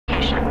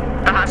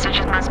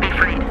hostages must be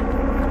freed.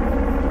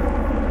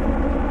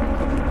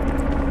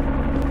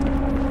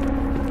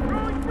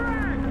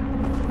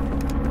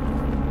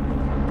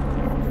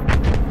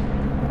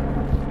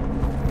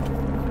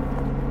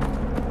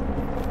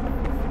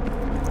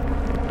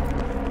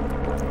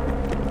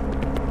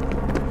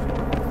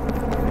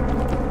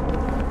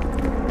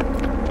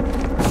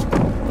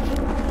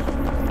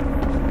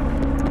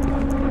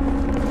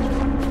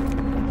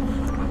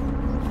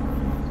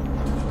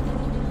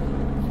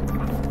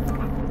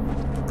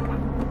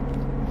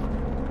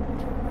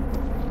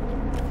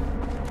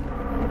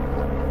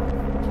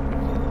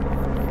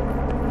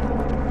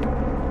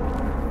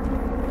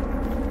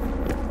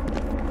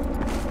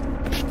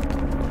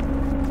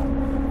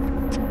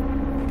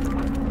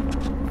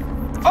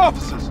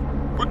 Officers,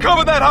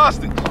 recover that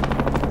hostage!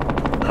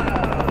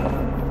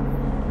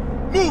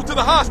 Move to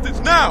the hostage,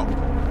 now!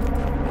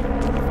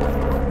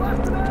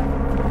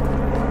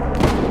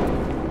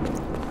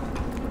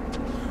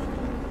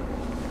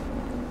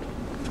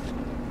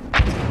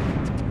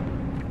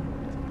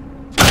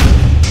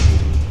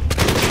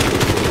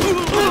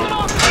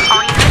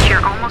 All units,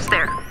 you're almost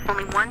there.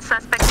 Only one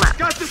suspect left.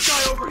 Got this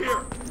guy over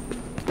here!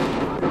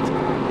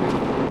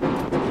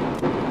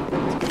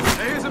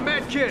 Hey, here's a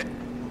med kit!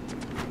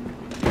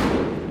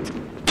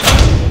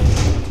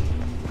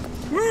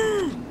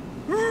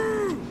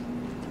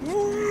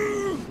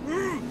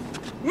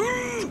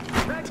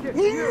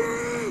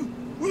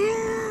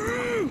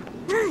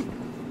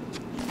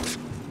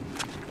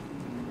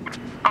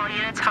 All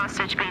units,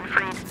 hostage being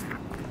freed.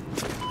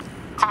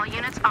 All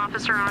units,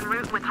 officer en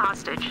route with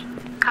hostage.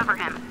 Cover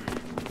him.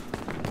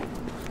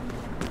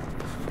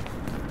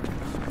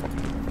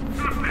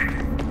 Suspect,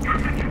 your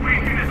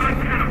situation is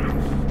untenable.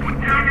 Put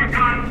down your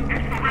guns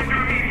and surrender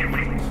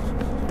immediately.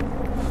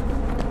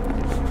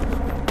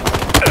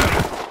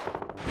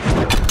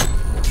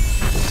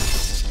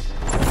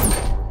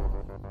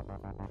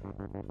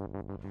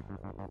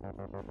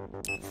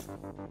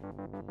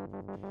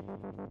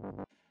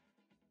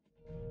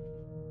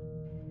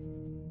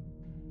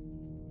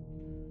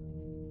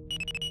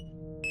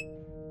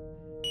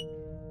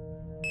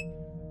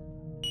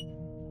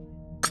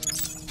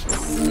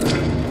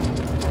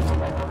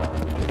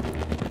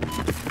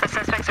 The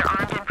suspects are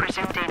armed and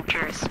presumed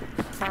dangerous.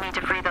 We need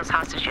to free those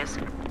hostages.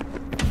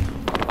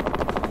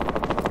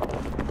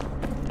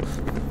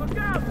 Look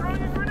out!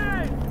 Throwing a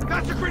grenade!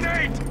 That's a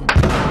grenade!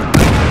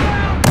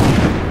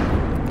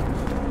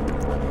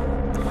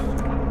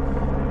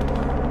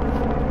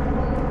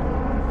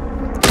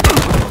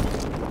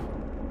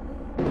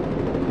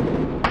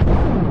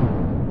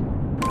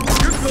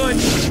 You're good!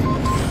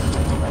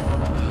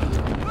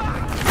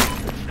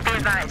 Be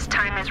advised,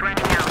 time is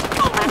running out.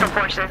 Lethal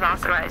force is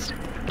authorized.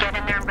 Get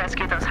in there and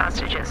rescue those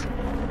hostages.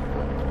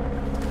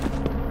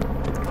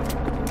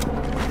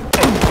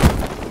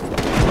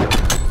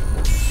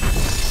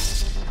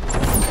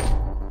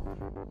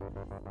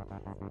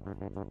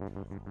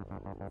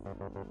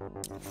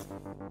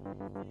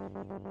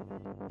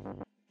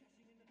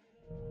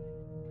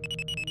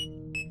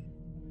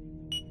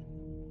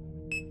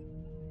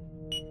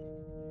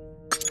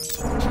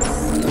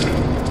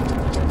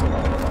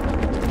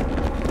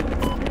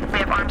 We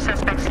have armed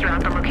suspects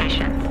throughout the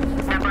location.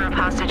 Number of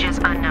hostages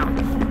unknown.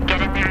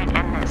 Get in there and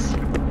end this.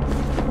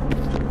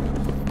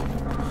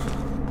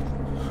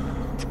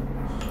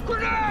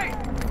 Grenade!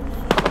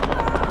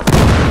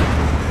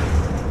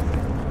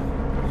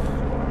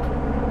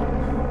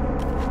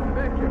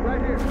 Med kit,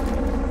 right here.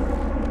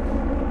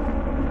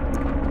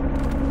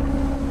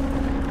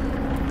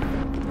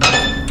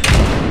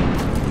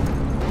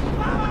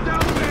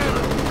 Down there!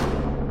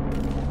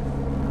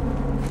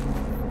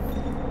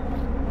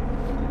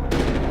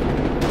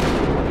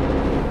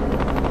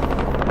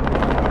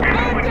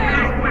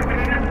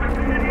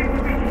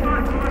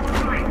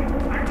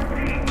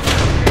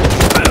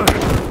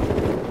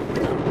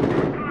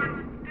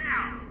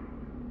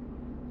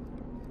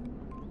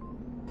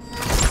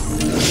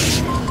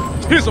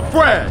 Here's a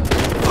frag!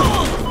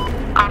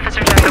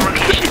 Officers at the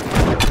location.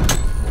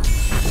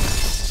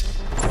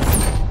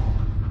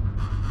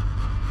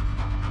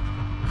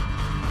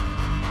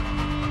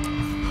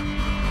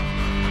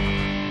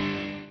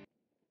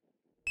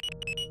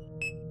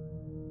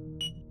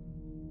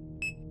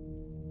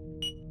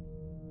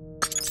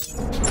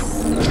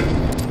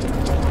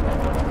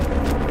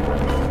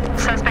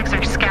 Suspects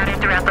are scattered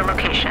throughout the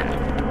location.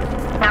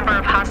 Number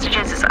of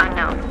hostages is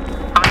unknown.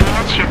 All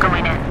units, you're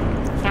going in.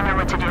 You know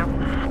what to do.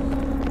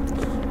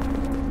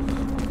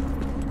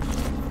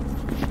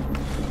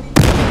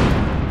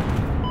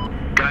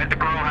 Guy at the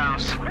grow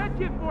house. Med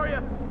kit for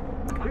you!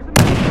 Here's a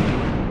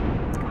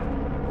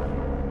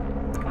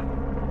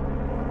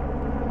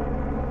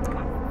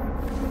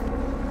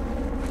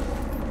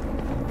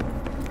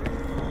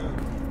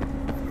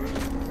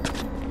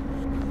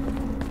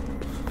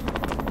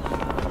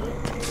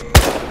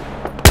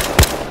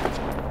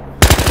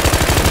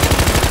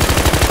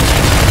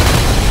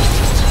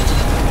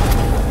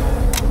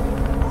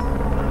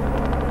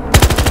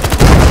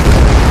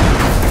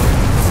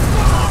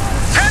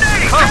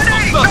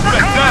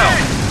Suspect down!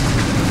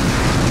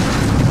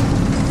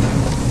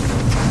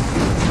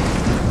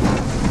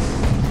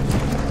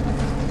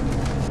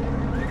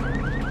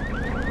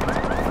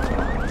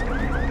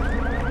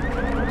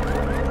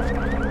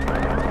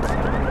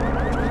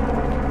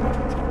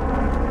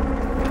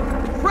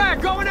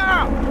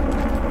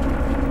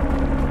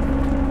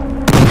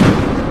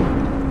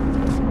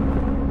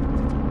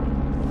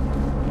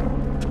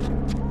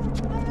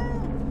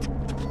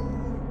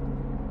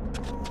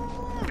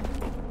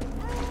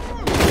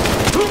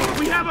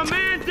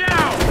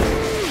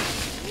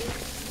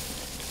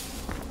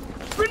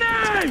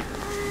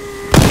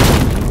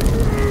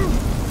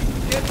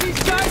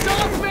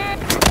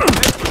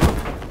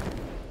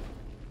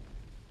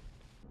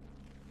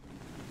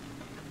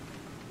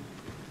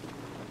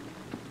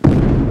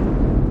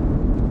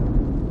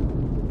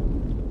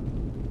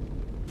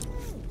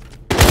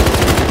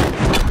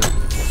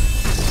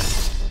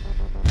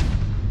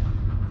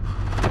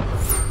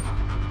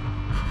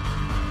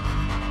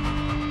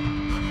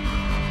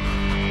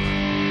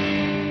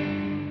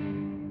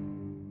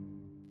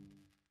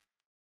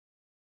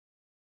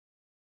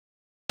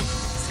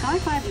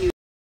 I-5 used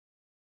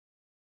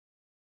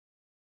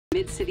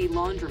Mid-City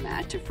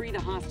laundromat to free the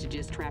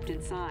hostages trapped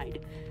inside.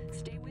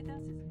 Stay with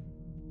us.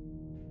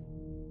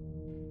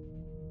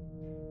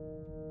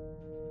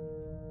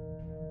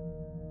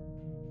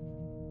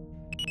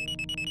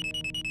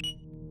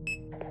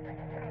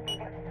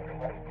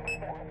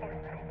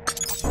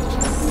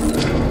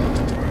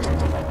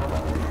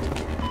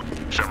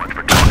 So much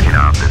for talking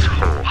about this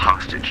whole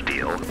hostage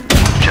deal.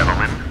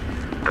 Gentlemen,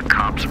 the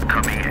cops are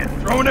coming in.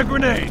 Throwing a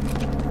grenade!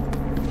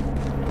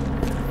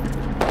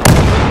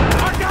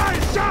 Our guy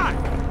is shot!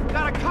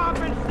 Got a cop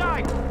in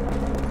sight!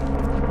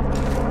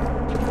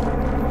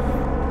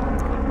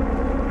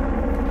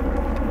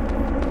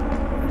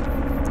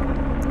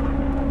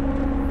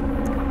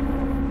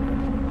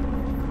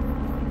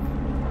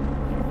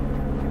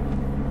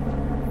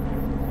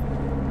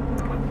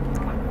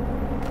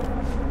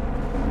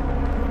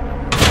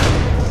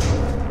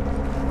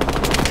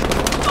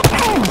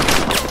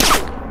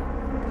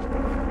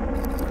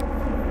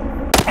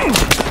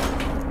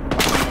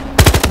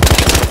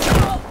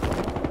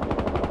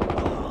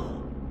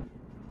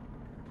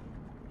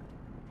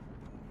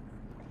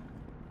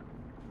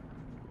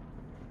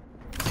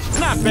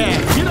 Not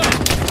bad, get up!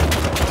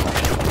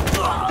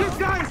 This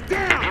guy's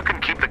down! If you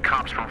can keep the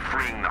cops from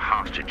freeing the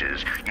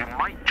hostages, you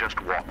might just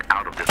walk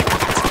out of this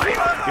one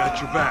alive. Got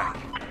your back.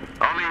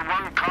 Only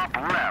one cop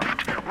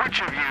left.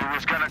 Which of you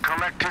is gonna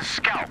collect his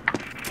scalp?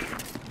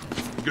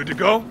 Good to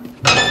go?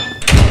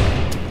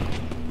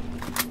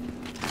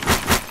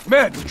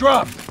 Meds,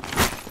 drop!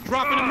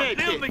 Dropping a med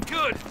kit. They'll be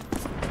good!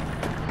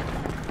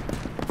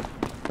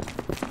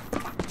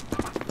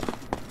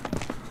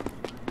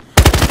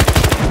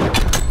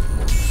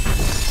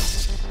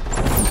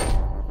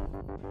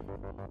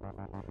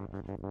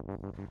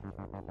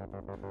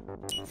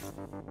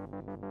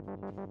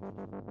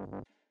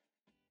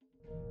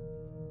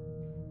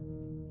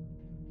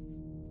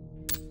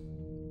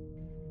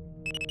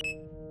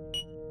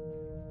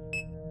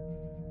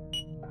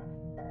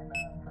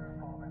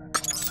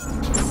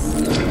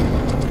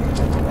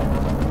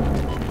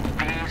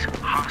 These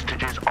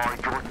hostages are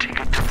your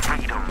ticket to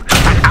freedom.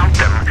 Without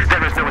them,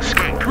 there is no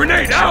escape.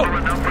 Grenade out! Simple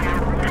enough for you?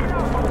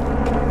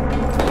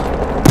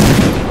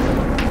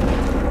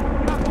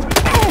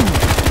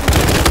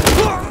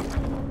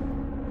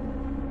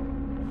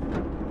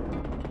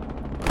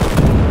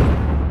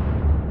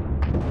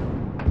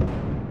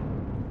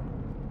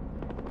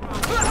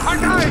 Our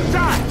guy is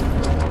shot!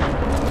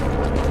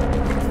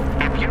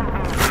 If you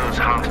lose those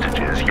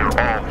hostages, you're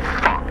all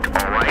fucked,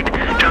 alright?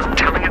 Just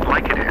telling it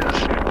like it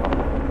is.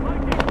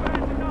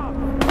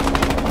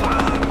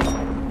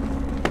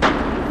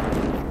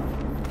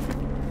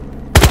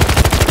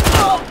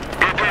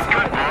 You did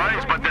good,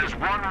 boys, but there's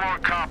one more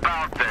cop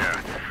out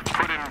there.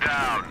 Put him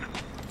down.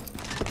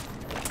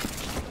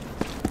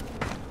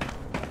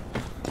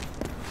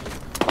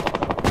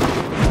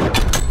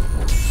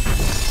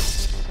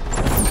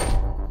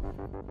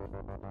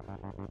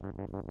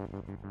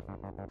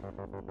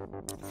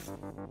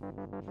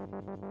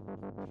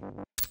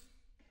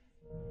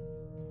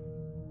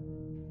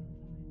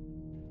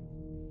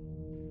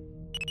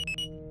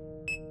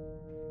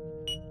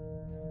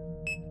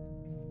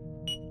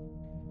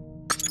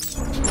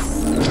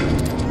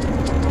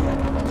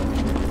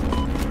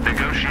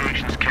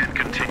 Negotiations can't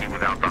continue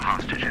without the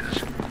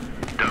hostages.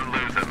 Don't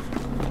lose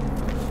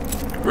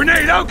them.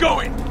 Grenade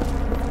outgoing!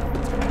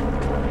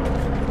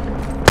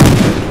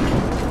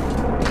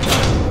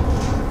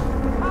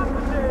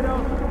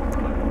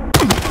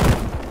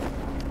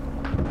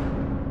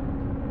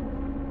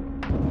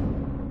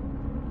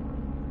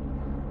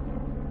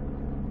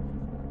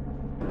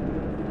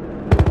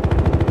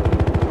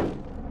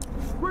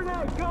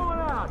 Grenade going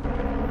out!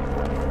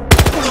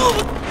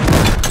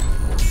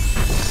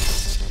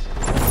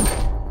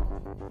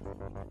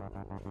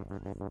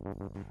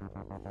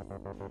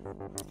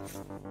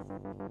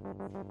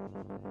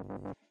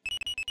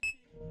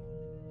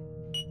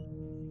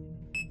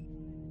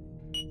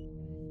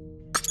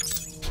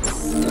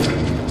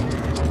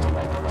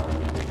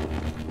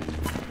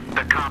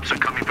 The cops are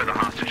coming for the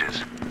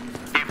hostages.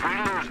 If we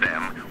lose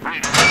them, we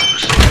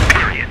lose.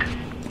 Period.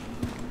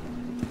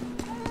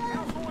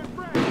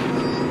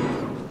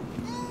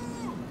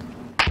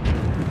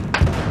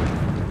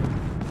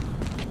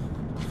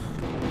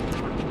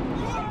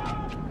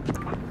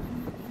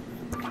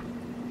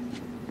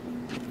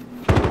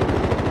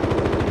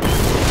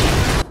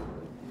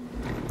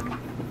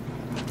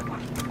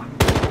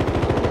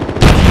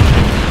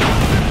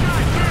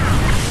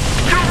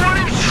 You're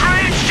running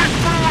strange, just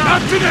fool!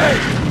 Not today!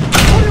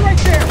 Put it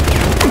right there!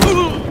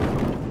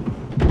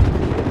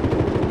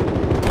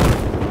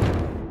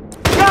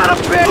 Got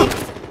him, bitch!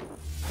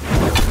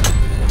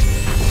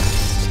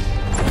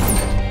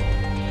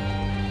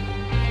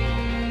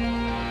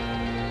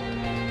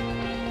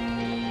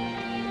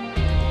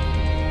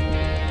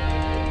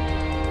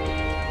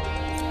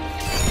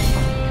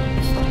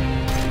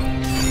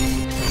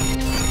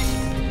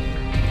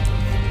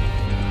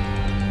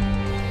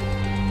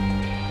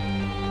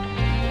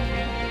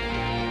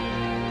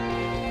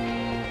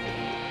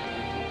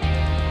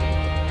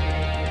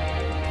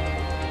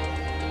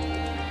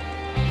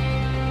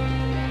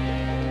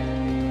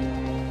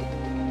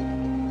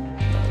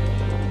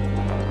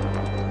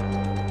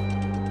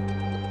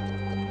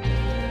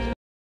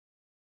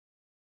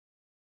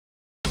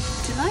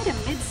 Tonight,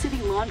 a mid-city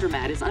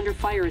laundromat is under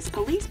fire as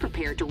police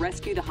prepare to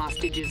rescue the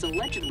hostages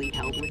allegedly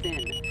held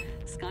within.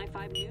 Sky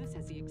 5 News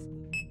has the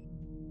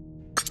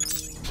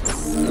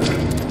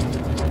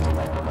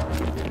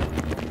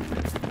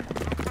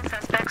Multiple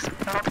suspects,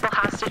 multiple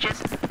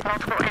hostages,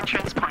 multiple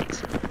entrance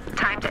points.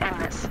 Time to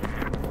end this.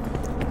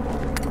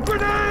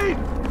 Grenade!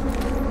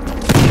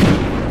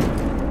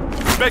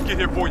 Make it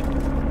here for you.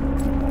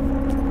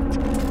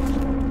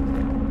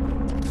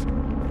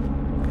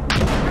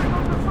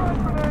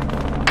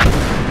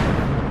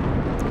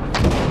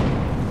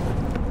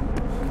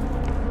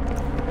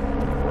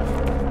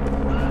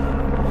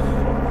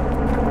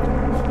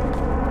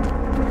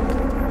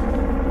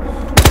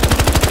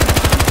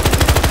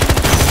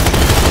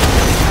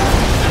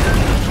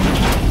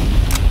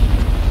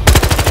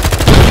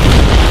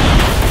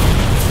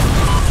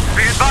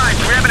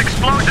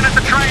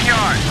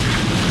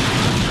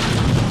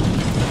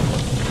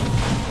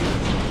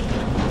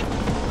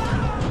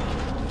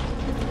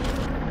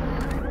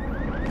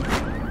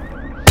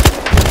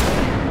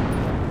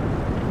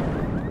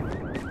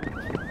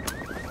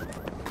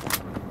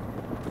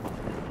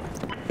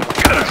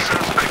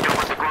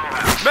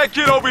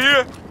 Get over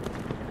here!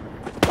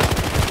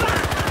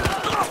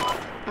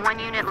 1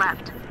 unit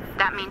left.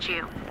 That means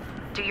you.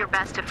 Do your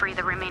best to free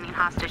the remaining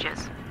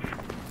hostages.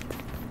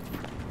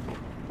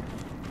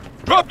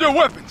 Drop your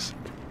weapons!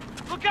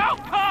 Look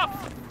out,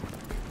 cops!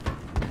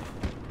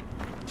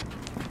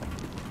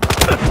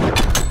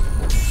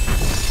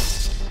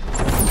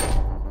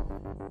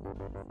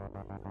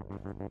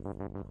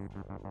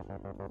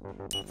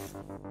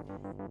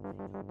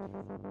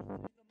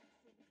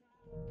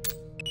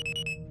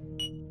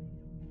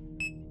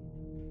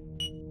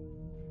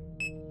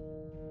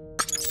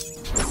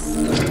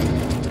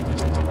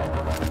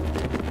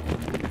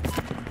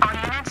 All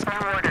units, new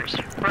orders.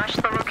 Rush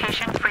the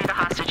location, free the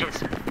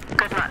hostages.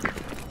 Good luck.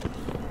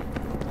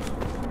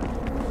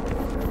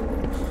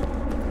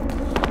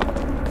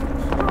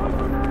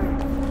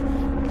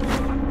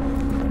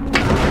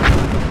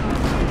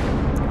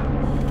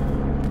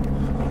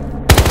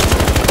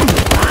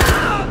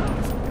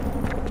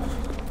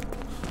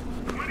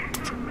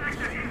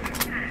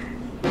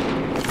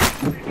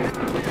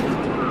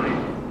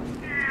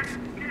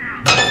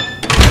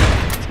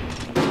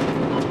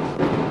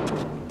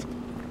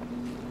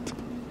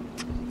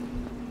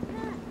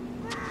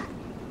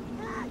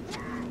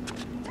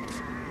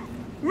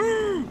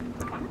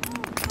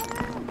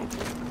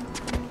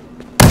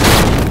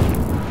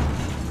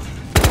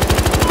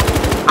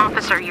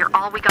 Officer, you're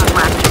all we got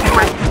left.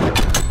 Right.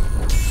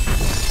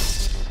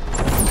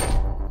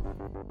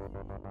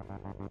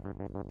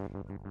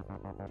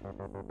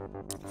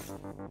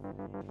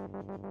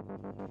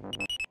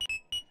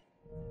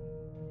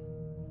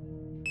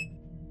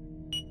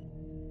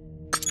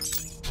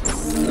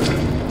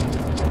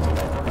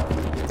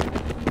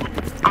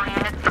 All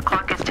units, the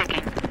clock is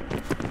ticking.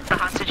 The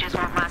hostages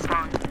won't last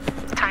long.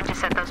 Time to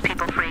set those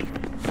people free.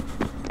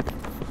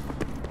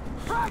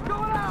 Track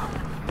going out!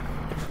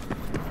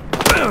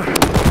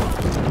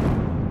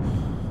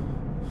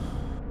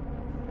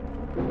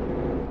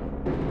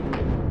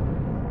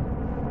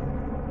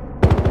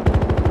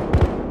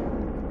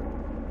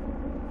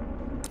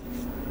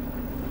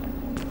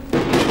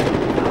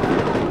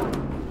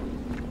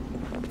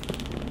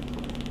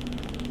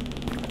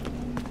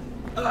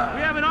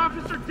 We have an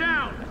officer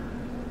down!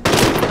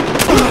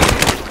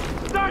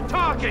 Start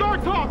talking!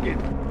 Start talking!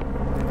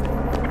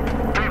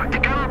 David,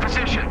 get our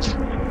positions.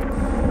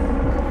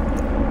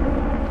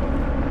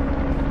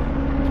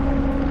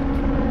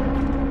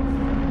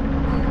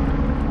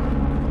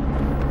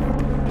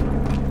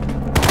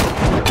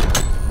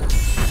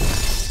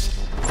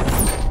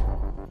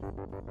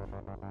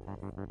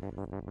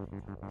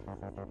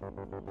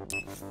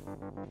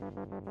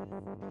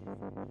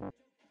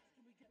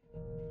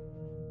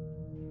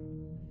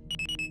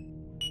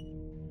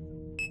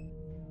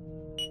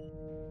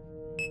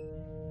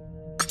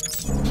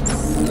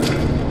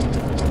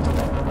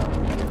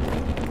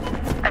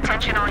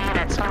 Attention all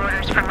units, new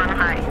orders from on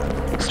high.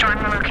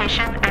 Storm the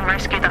location and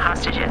rescue the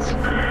hostages.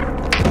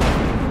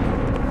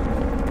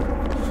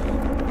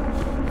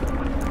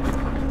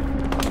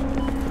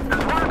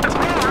 There's one at the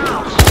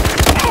courthouse.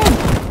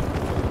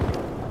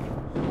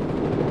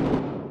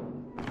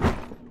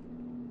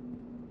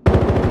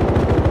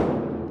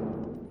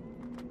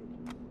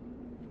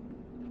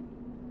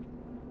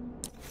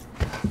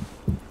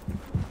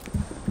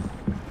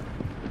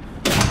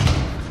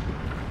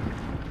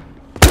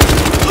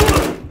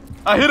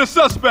 I hit a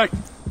suspect!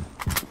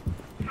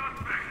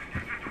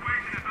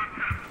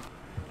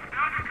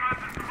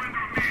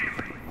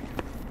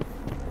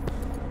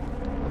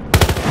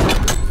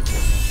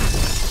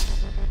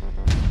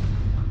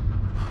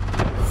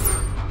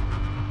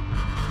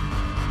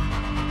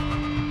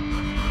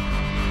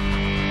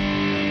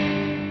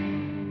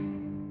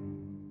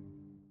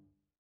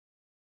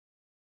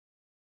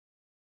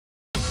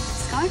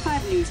 Sky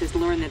 5 News has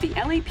learned that the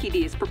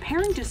LAPD is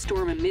preparing to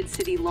storm a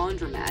mid-city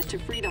laundromat to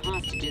free the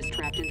hostages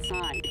trapped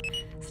inside.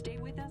 Stay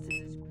with us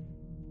as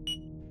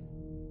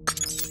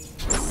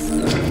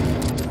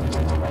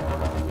this...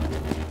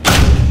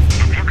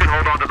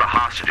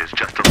 hostages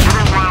just a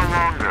little while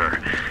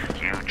longer,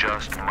 you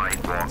just might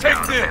walk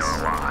out of there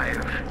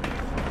alive.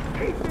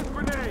 Take this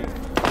grenade!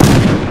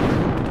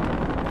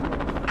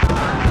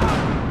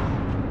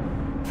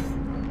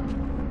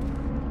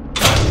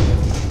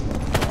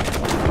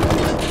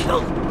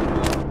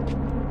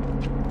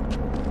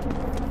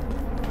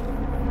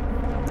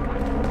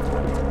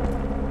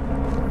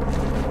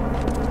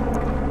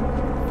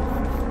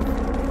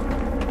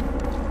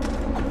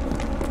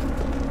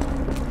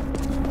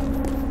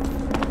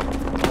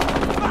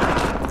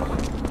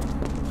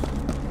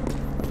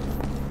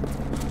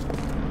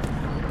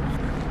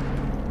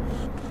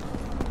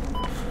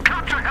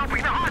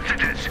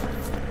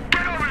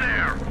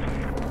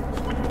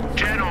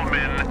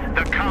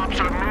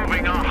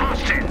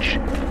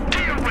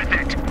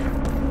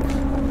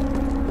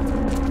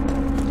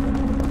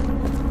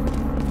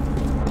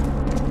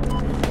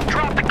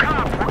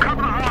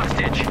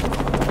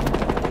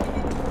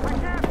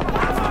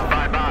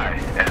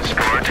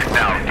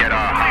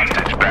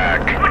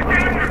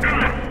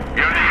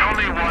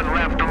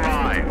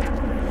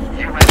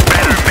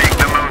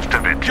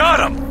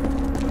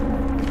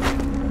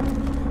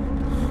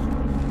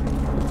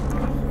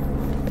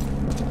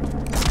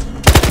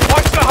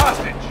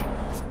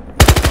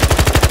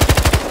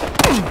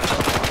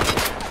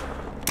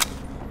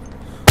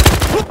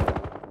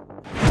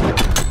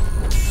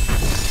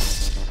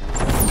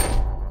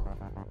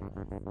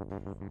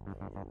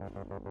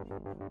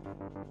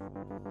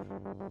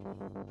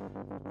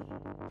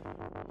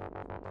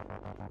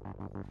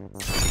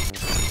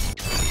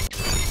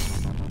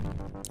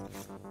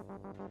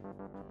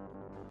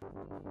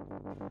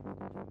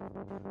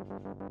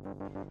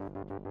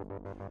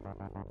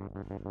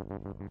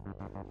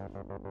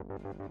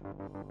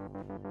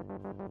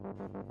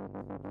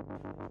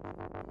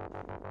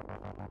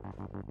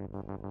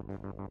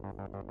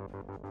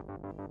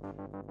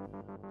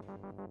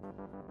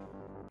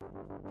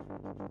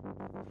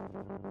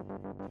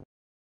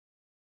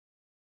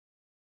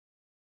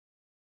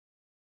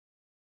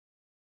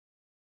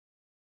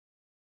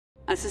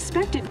 A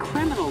suspected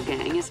criminal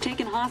gang has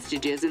taken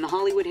hostages in the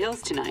Hollywood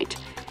Hills tonight.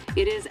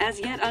 It is as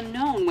yet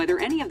unknown whether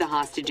any of the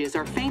hostages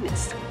are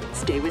famous.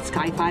 Stay with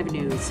Sky 5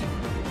 News.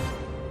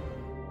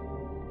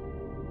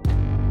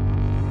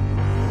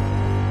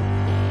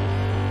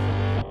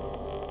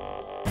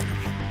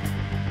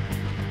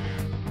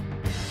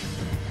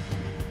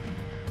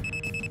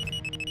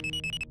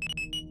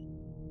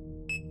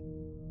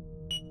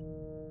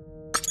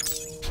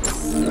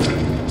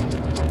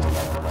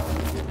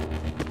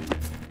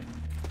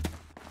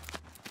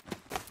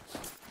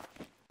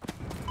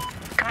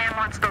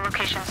 Wants the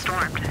location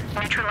stormed.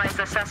 Neutralize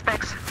the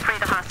suspects, free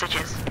the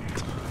hostages.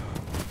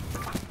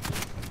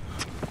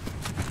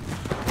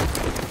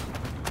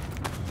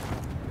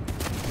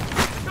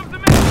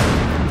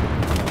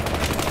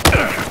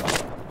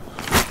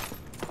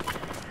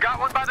 Got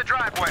one by the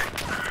driveway.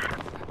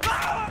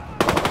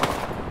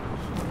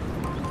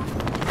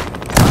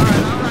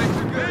 All right,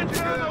 you're good.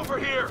 You're good. Over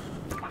here.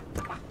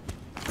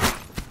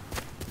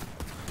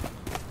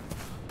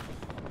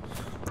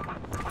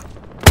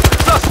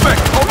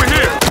 Suspect over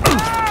here.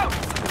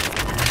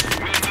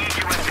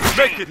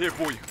 Make it here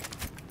for you.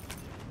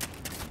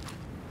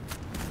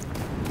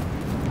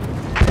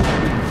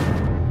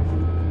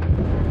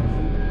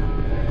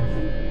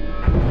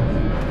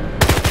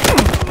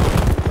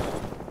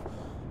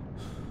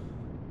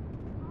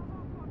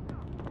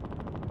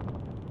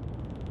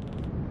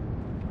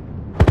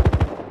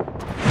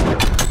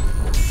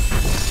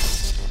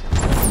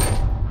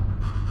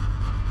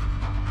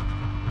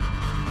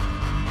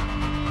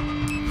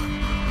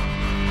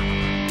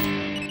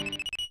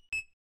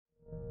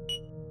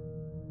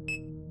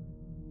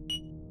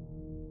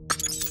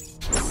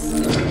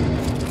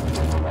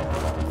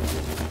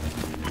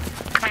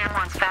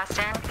 Fast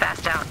in,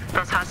 fast out.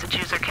 Those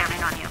hostages are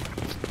counting on you.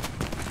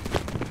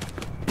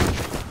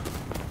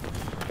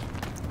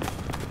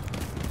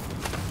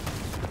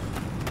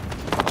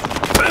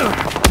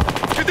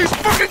 Get these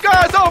fucking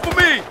guys off of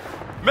me!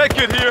 Make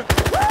it here.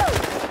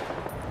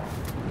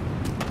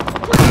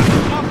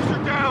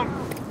 Officer down!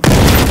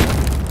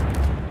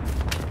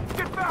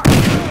 Get back!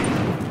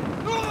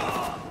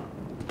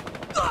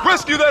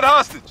 Rescue that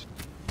hostage!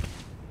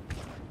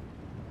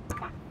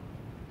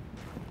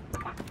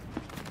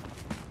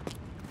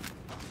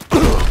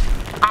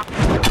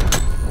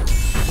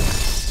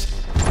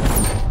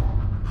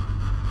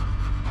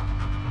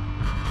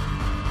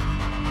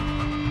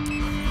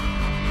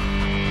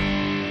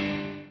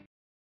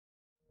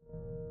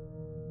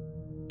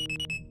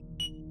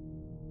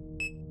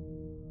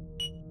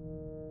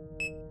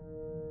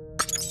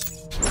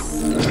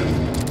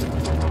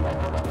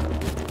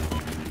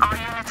 All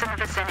units in the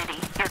vicinity,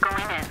 you're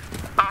going in.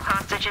 All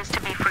hostages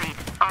to be freed.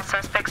 All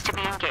suspects to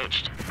be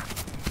engaged.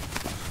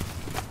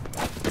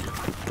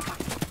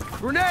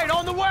 Grenade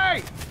on the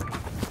way!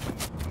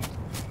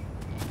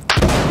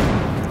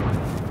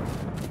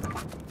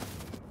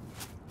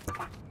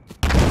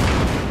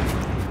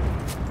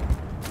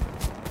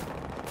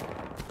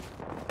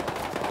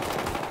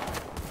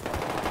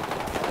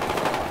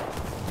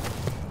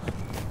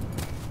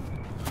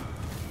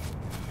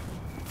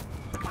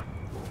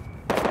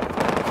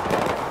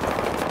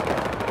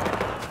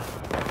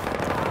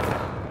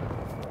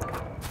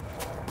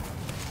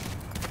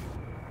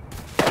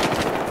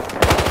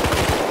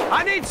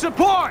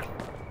 support!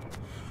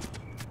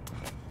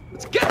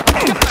 Let's get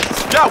one!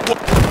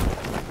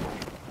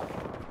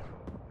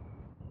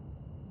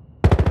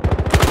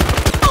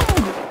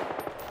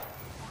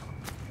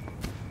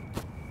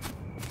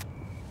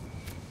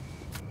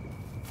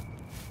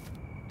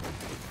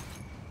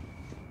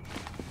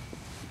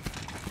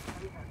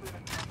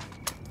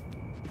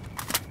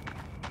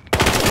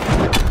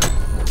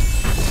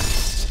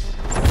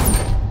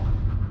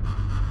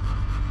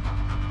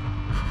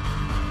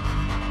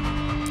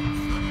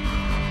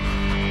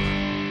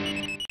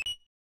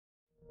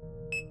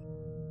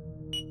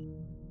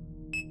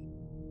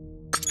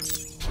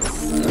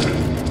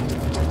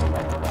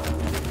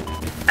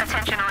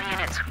 Attention all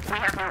units. We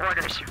have new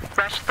orders.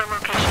 Rush to the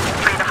location and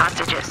free the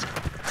hostages.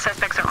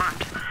 Suspects are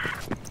armed.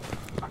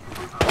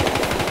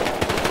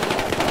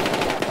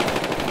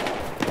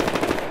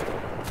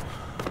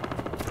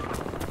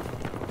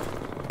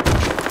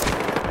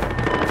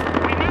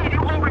 We need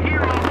you over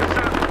here,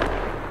 officer.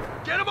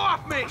 Get him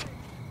off me!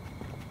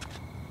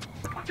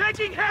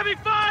 Taking heavy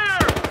fire!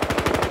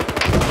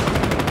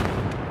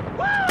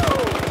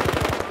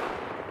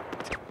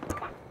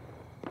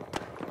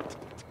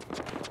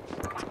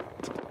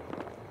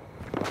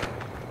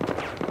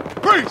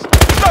 Freeze!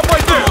 Stop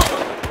right there!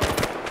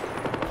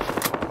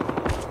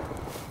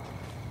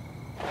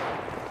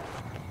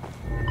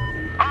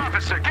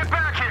 Officer, get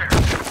back here!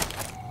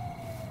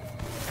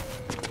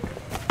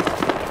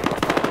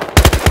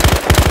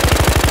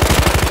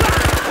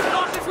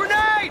 Toss a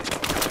grenade!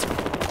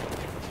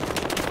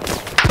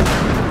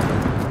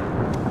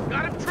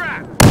 Got him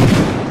trapped!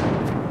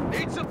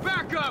 Need some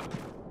backup!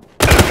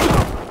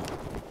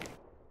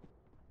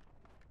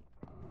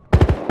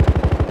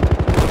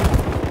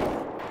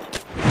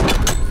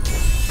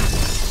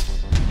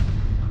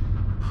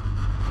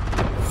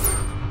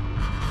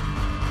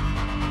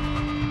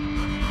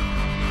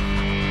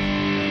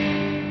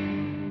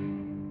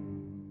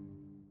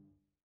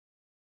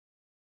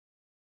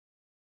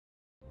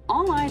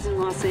 All eyes in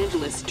Los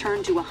Angeles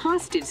turn to a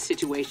hostage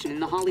situation in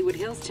the Hollywood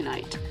Hills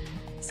tonight.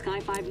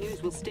 Sky 5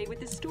 News will stay with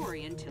this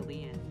story until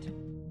the end.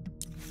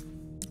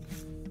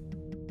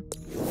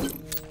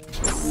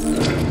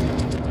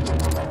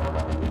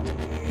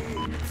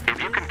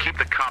 If you can keep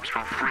the cops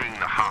from freeing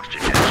the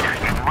hostages,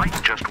 you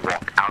might just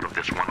walk out of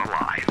this one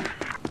alive.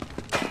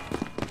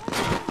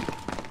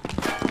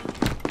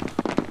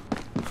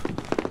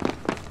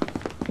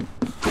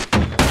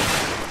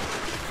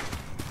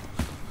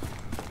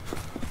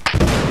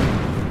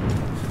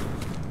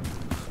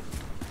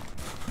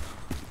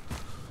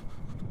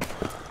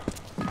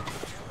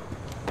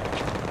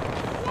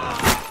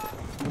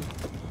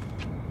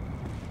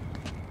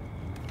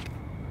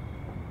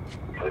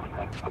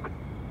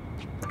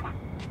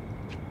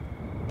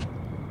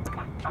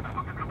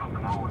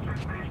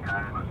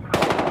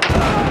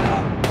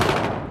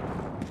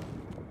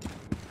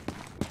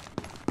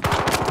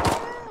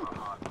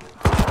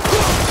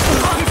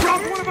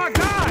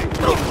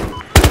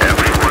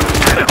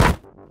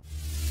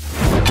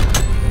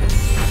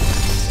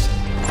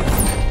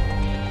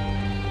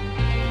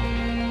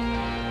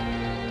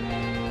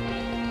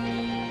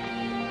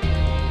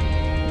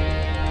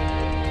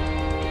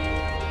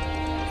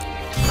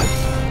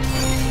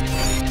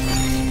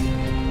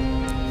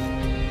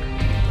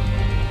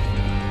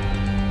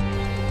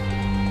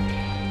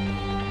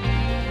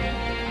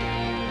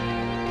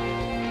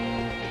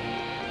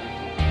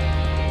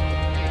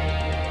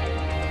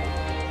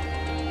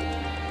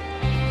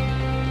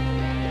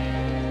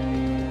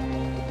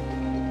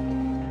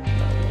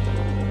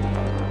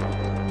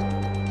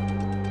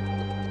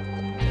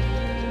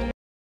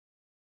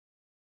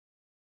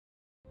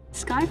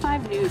 Sky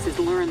 5 News has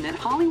learned that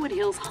Hollywood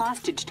Hills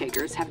hostage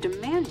takers have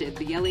demanded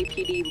the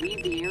LAPD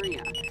leave the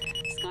area.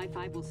 Sky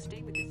 5 will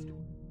stay with this story.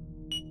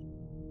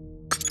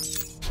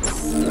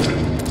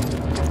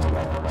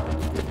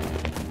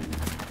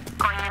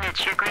 All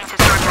units, you're going to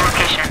start the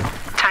location.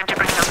 Time to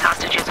bring those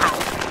hostages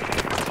home.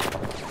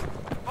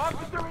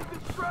 Officer in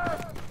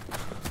distress!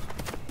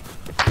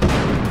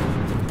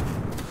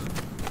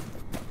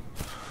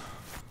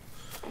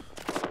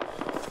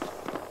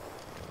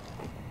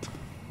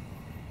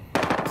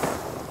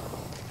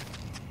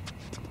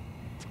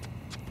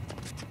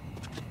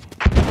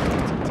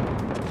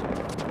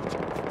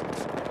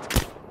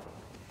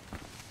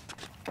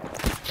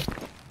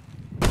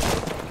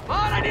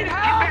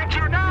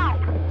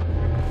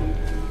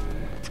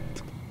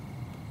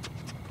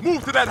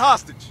 Move to that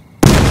hostage!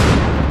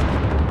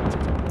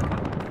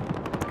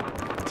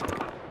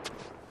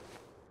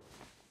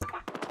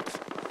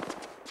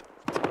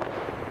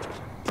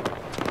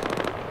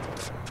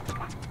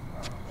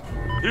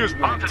 Here's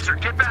one. Officer,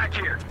 get back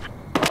here!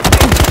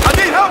 I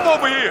need help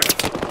over here!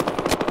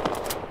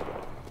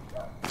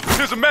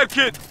 Here's a med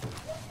kit!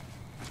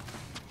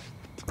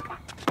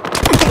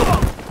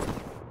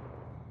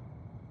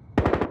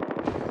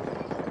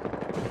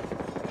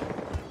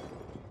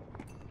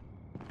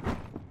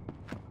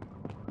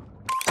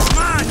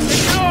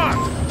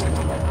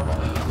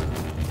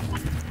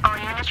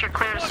 You're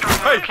clear to storm the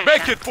Hey, location.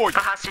 med kit for you! The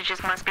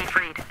hostages must be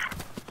freed.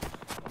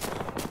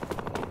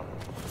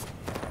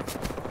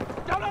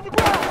 On the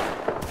ground!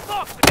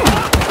 Look!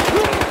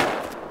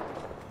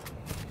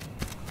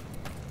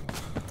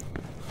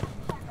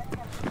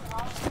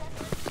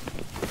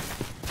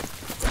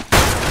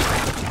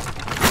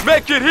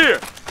 Make it here!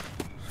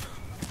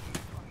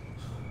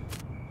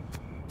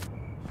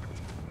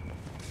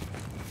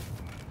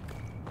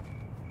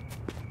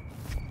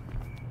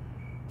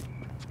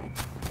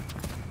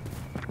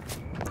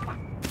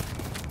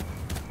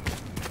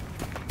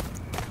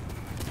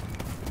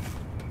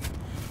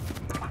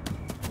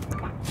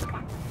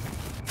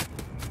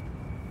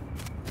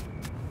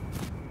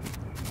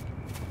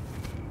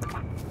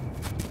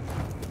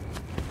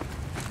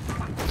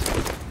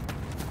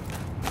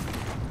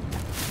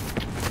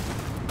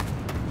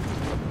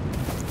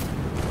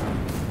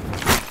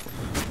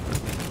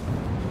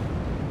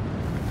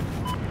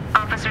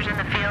 Officers in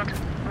the field,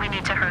 we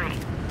need to hurry.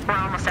 We're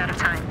almost out of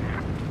time.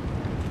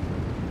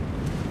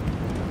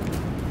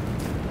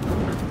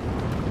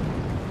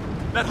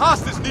 That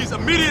hostage needs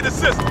immediate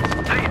assistance!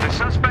 Hey, the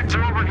suspects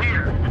are over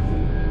here!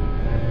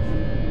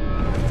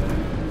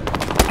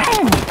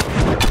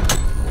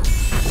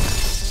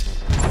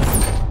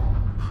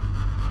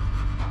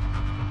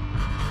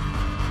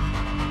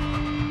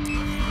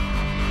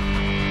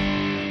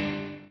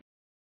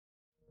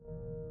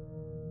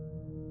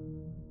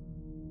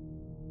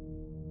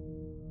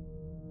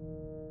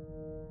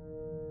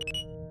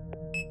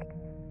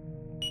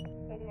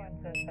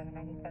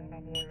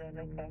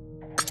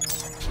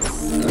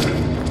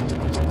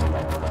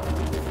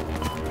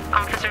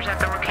 Officers at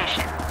the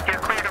location. You're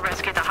clear to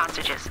rescue the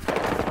hostages.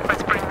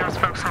 Let's bring those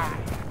folks home.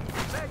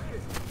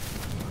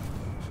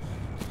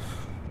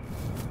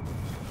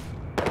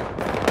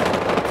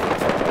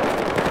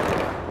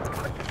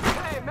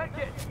 Hey,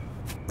 medkit!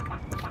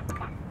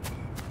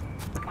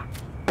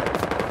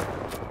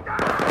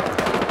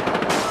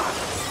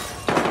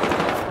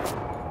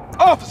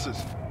 Officers!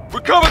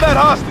 Recover that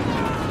hostage!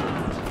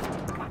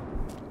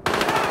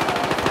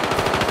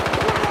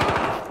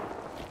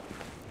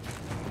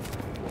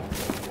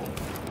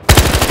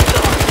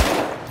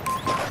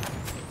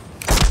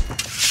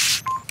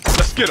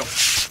 Let's get him!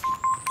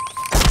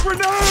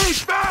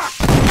 Grenade! Back!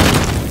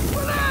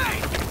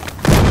 Grenade!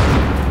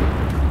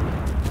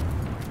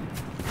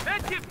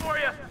 Medkit for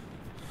you!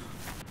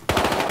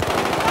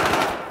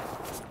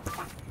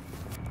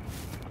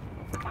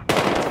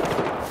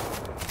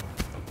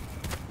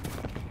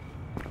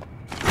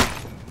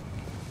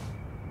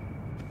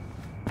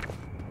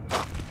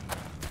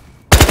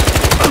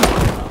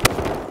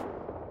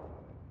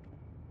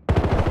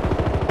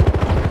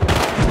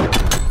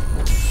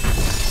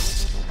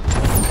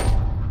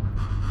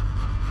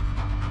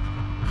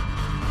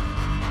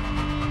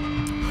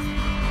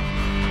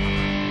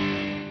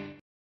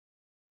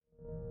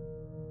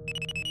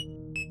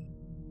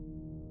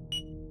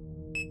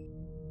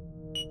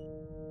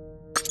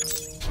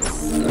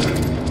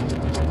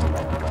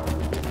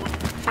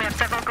 We have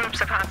several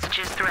groups of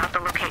hostages throughout the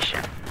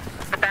location.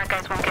 The bad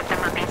guys won't get them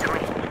up easily.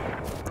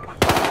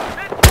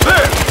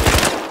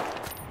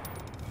 There!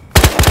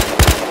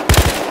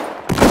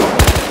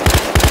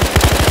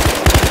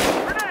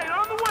 Grenade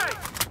on the way!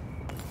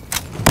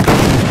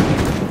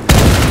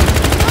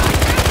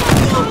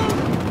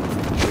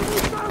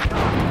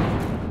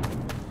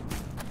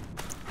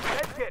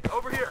 Medkit,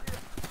 over here.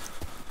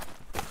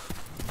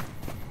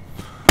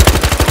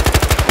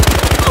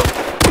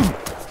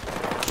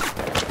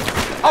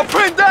 I'm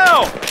pinned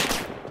down!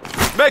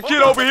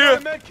 Medkit over here!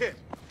 Medkit.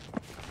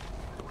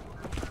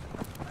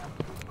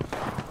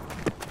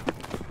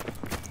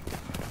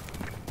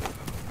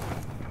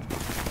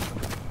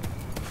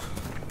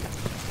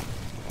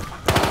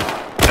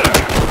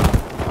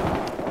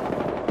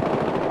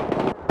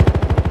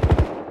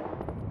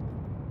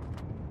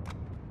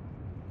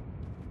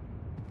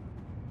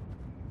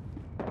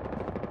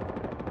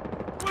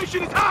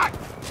 Situation is hot!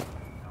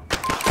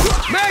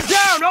 Man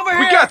down, over here!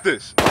 We got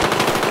this!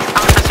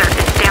 Officer,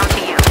 it's down to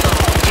you.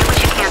 Do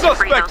what you can to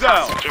free Suspect those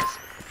down. hostages.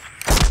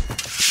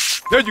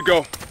 There you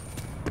go.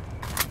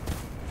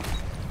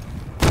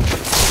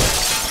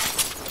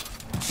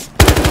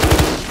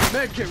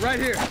 Medkit right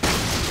here.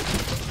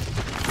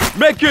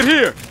 Medkit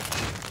here!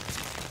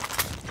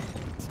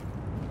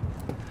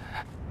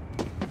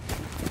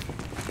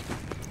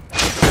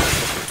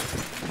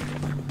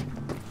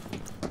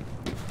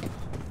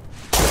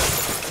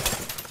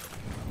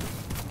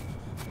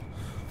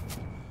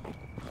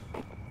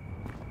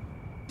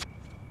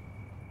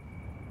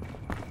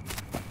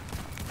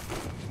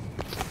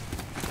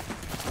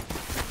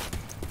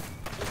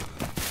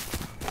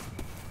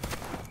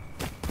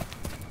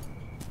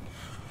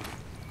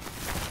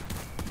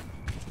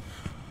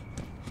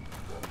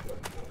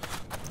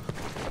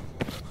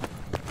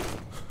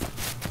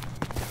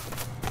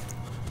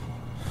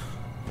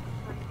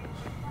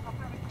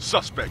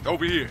 Suspect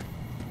over here.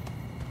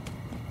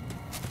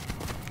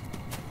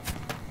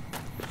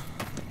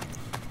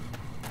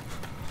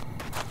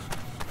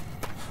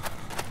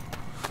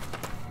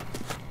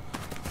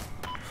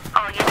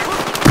 All units,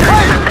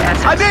 Hey! of the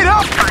essence. I need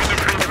help! Find and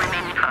free the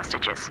remaining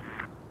hostages.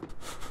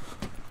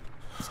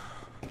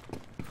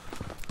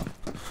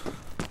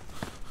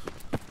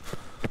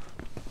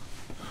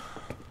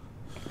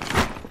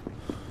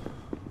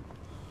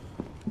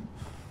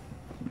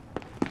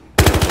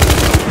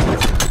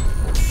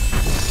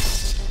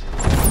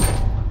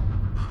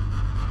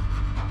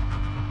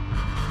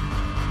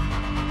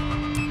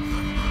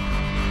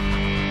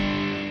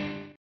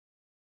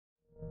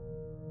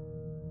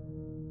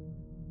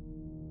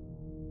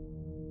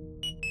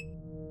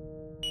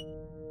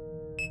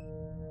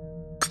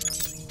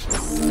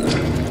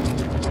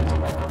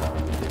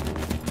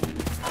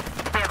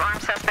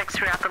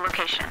 throughout the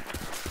location.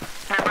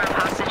 Number of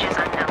hostages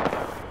unknown.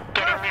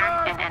 Get in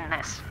there and end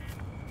this.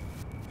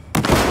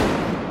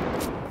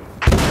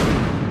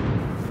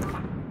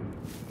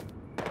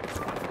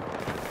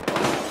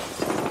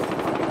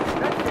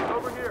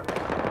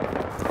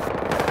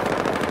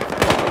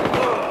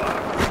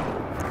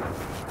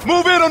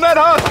 Move in on that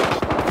hostage!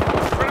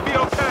 It's gonna be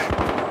okay.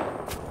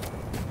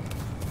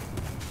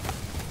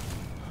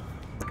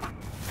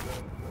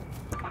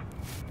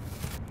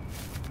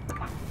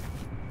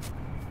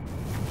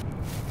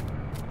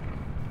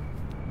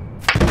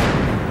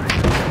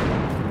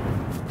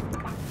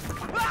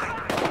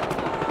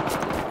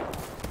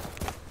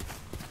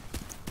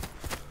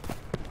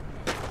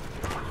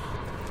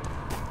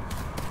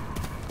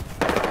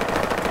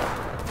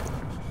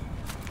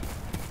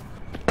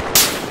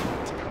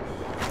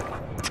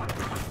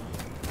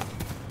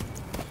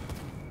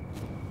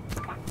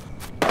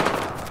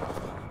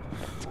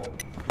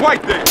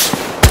 Right there!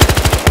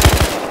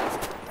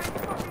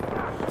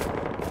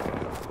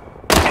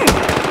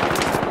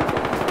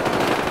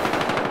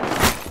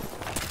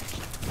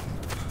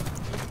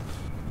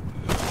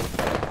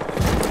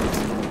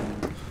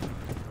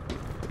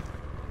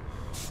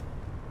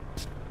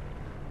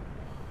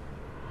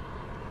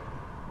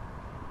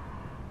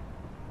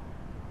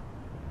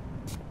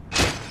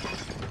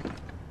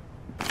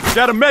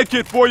 Got a med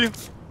kit for you.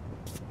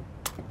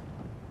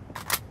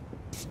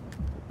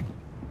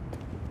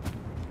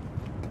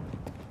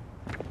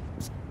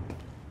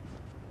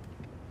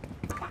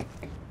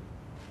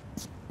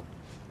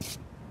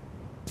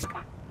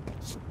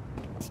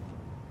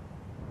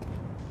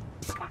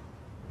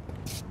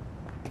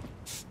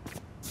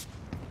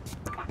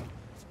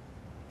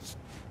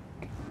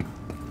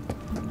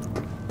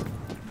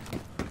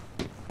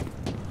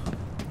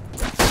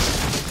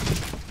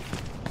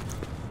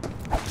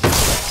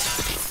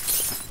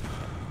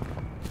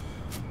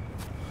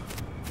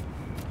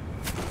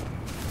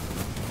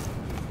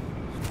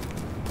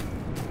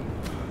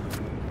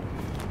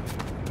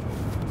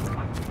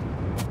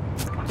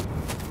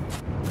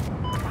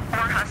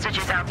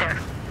 Hostages out there.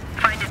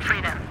 Find and free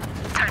them.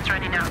 Time's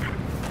running out.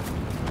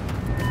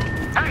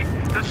 Hey,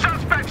 the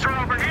suspects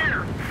are over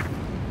here!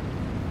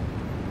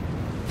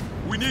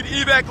 We need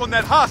evac on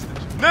that hostage,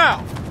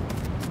 now!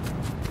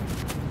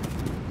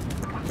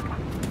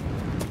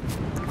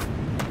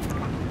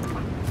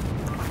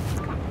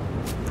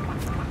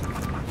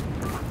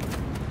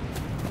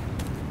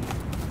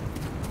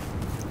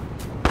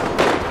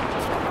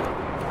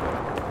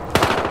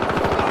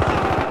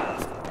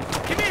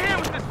 Give me a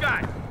hand with this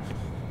guy!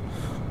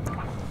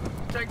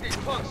 Take these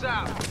punks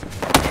out.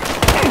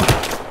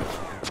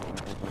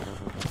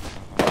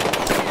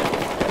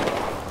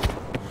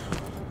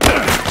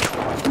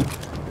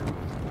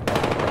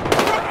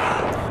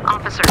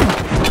 Officer.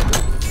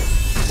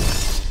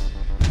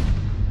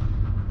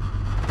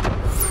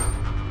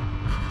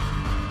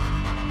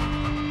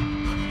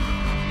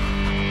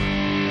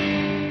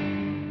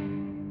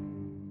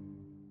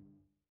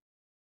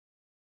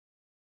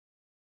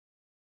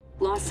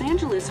 Los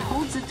Angeles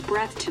holds its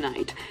breath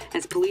tonight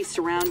as police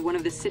surround one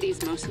of the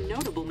city's most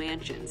notable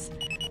mansions.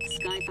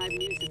 Sky 5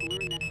 News has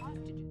learned that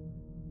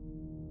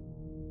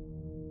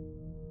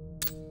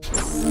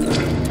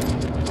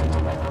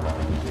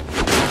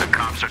The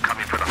cops are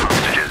coming for the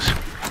hostages.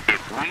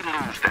 If we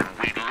lose them,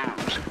 we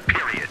lose.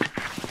 Period.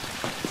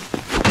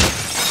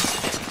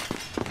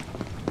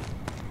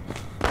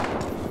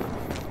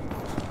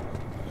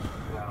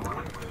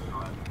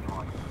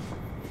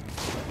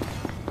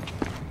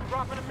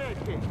 Dropping a med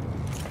kit.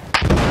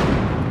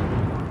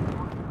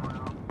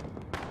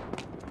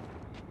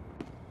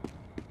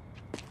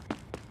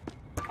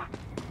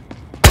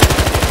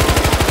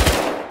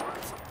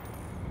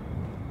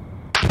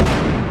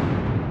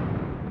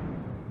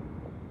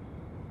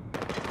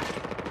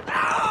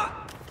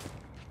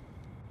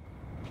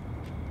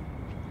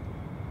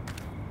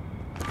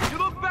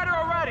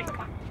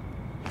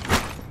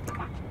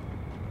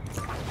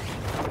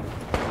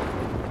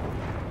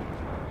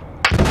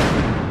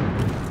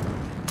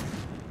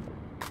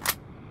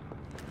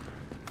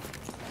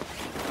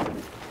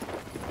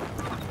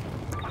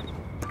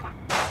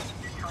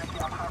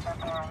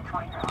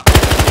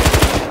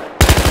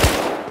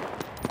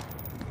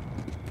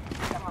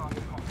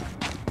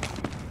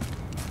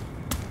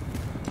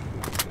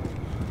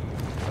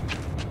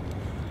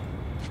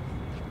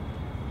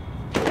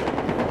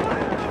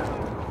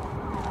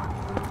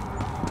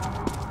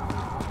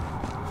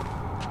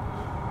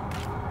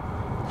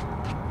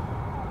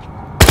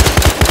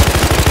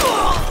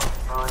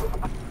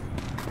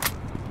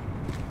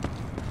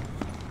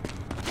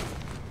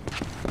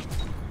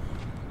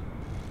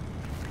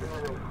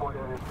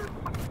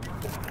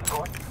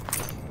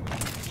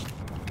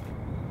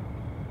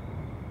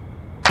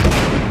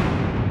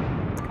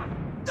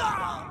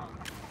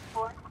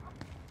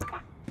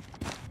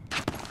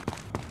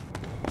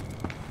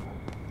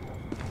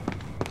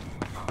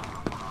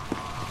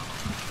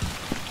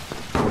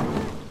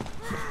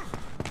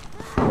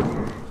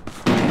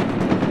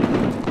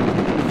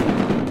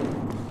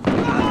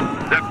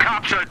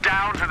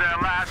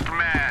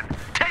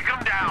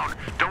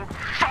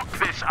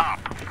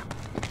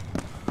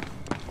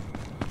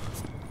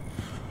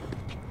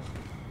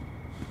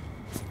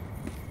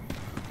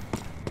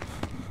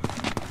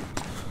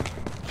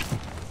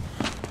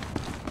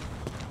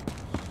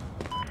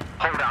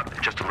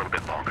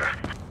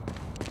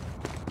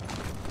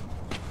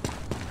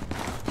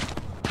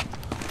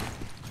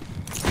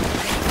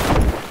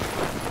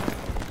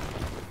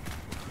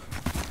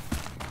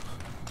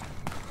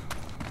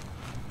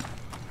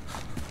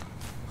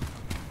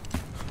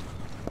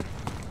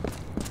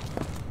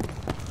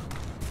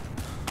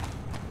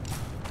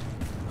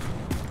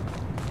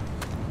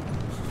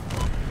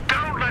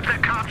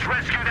 cops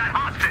rescue that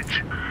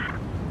hostage.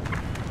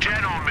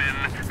 Gentlemen,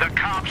 the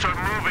cops are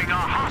moving a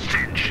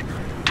hostage.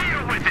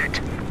 Deal with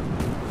it.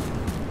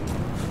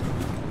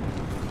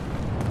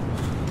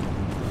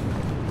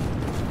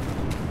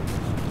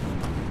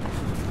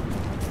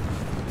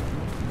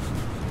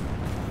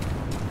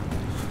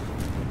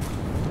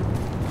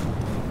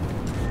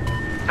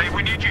 Hey,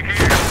 we need you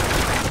here.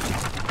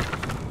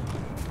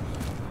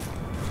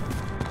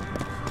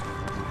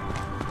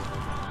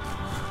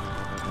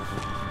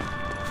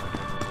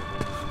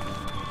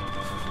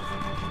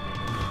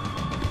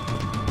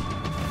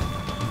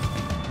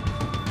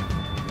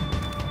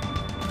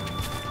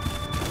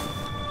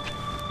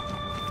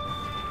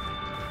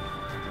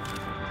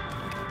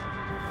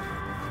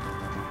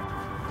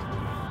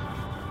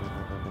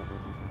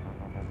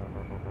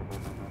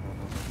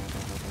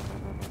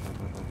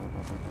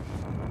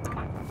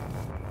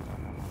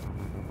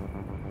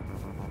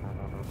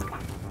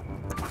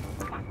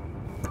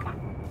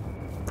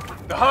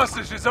 The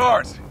hostage is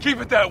ours.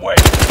 Keep it that way.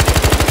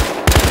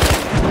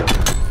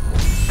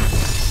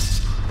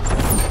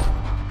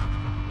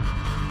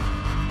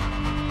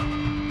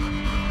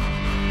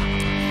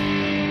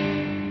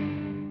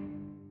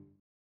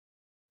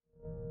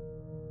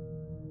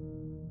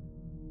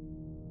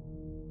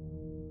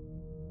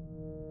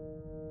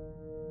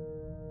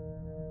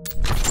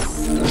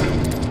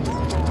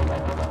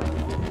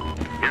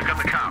 Here come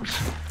the cops.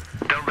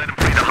 Don't let them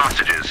free the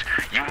hostages.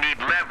 You need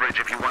leverage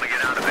if you want to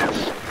get out of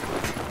this.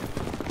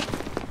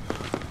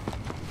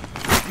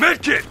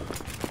 Medkit!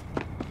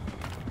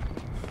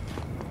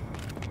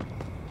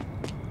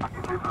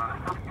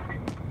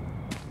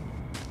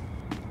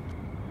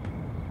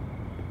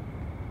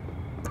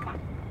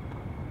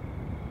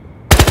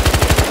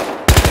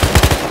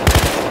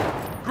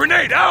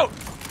 Grenade out!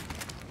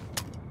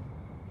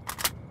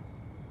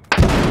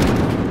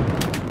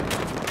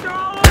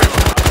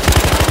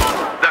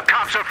 The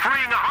cops are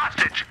freeing a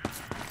hostage.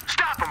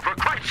 Stop them, for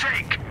Christ's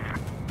sake.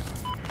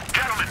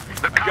 Gentlemen,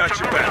 the Got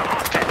cops are your moving a back.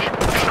 hostage.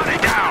 Shut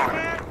it down.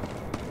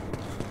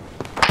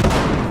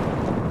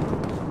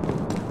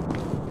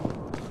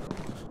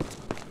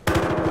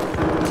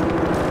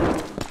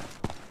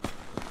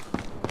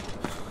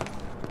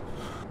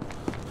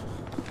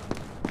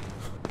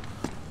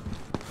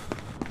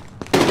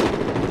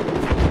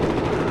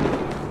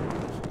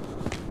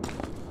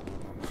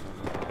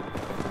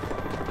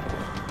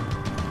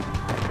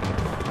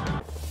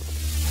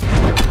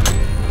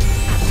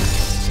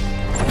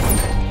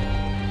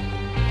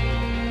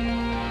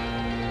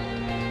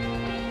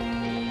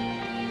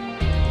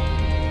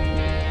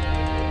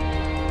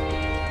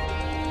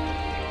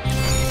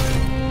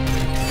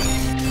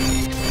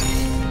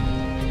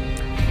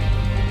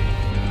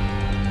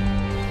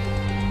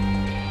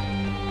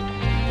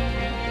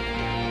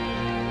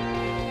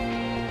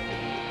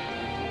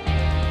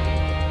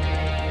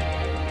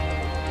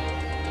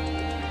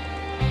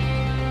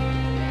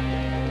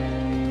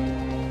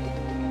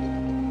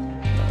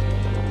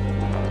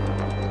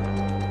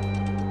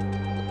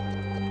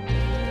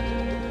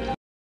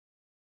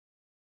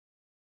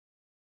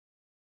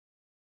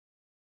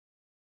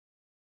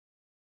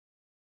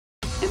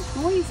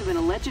 Employees of an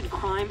alleged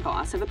crime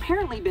boss have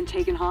apparently been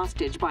taken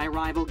hostage by a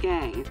rival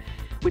gang,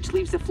 which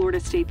leaves the Florida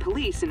State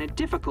Police in a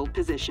difficult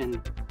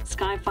position.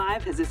 Sky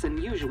 5 has this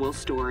unusual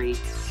story.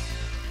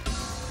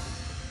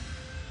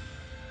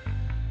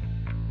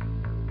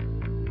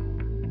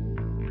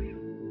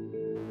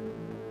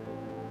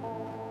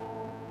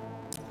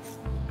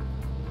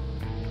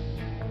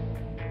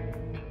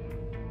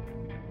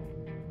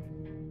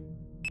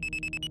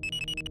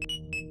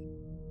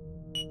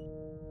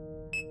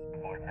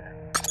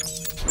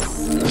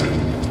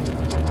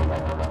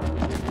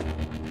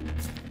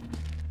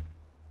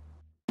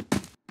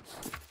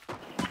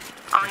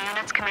 All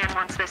units, command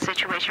wants this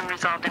situation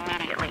resolved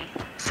immediately.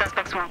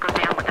 Suspects won't go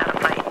down without a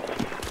fight.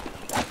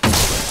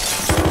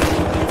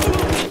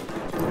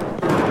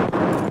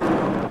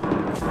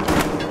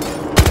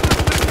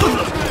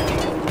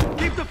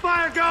 Keep the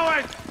fire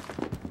going!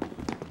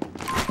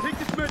 Take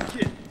this med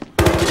kit.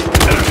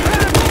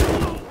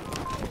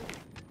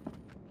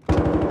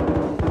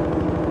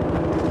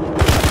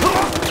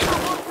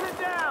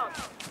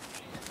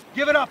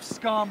 Give it up,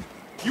 scum!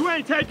 You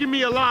ain't taking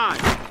me alive!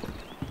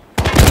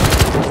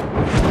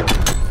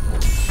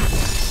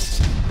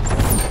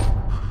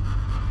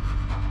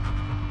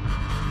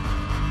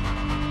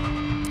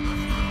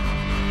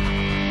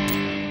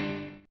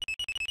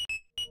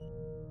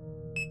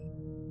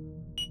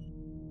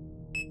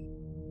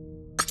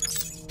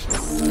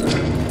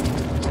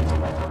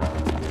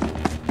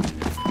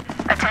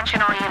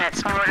 Attention all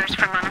units, new orders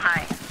from on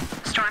high.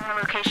 Storm the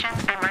location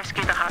and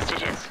rescue the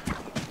hostages.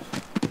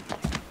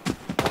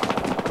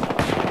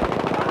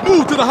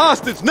 Move to the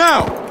hostage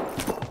now!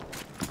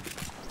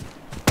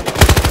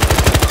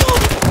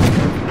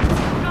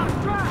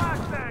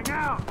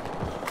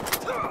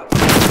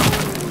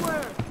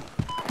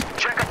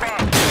 Check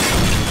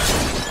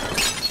above.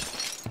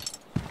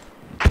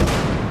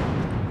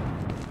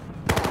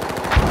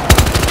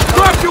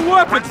 Drop your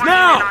weapons One more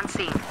now! unit on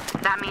scene.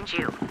 That means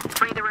you.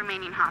 Free the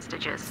remaining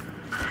hostages.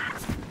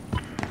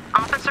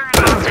 Officer and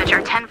hostage are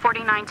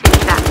 1049 to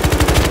evac.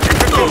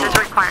 Assistance is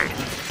required.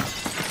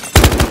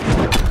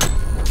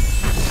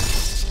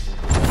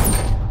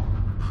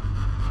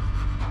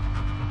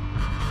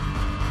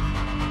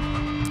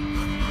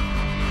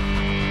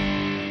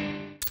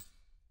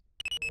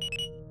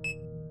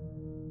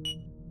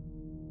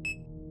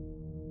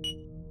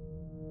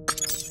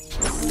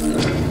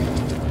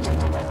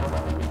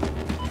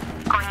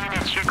 All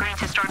units, you're green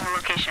to storm the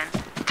location.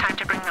 Time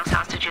to bring those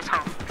hostages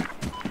home.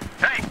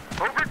 Hey,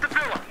 over at the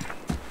villa.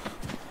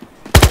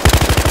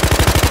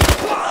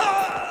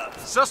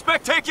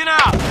 Suspect taken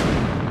out!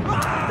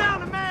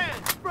 Down a man!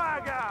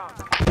 Frag out!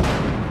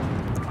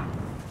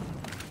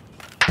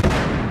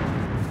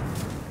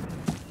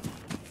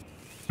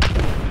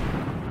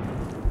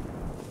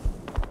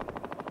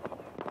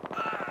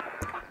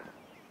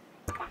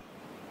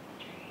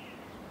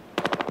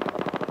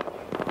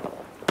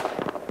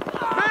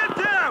 Man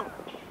down!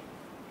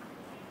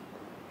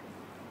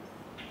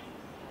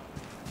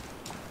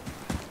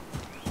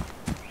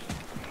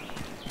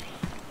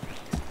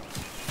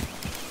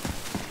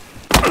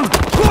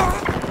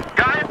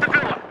 Guy at the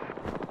villa.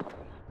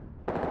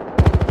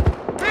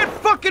 Can't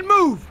fucking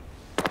move!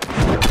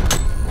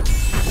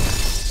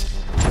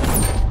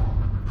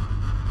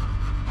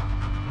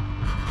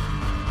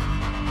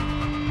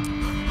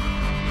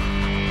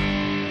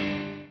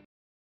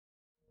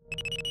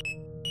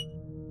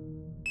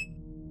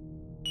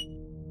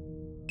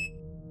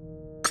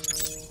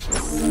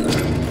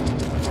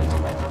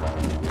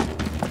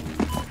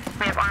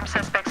 We have armed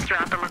suspects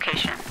throughout the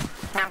location.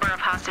 Number of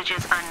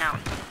hostages unknown.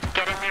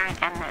 Get in there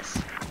and end this.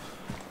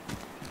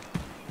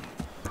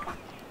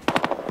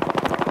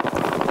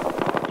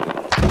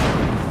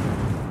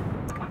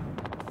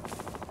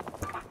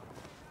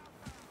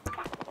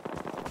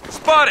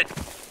 Spotted!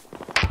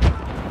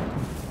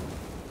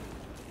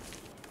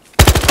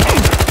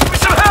 Give me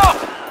some help!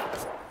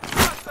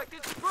 Suspect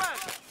is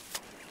suppressed!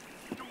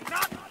 Do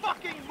not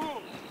fucking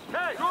move!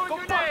 Hey, go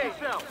fuck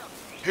yourself!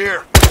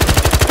 Here.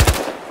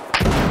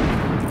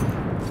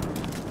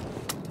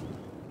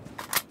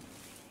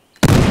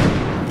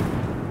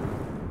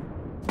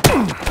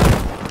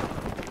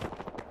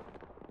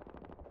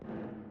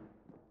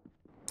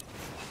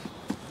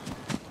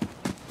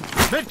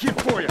 Medkit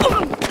for you!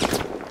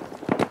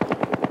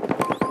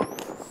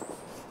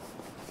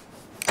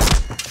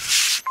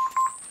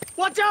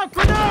 Watch out,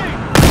 grenade!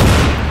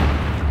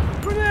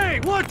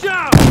 Grenade, watch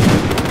out!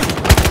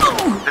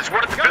 There's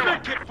one at the Got a villa.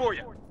 medkit for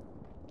you!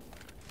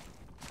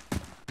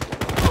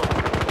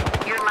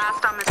 You're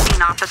last on the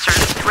scene, officer.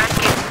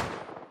 Rescue.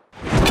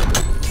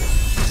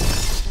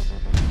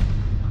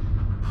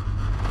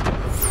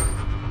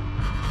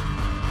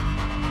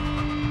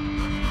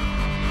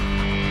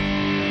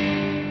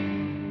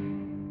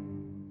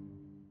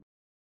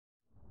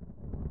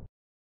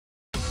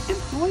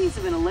 Employees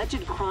of an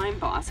alleged crime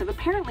boss have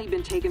apparently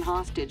been taken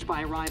hostage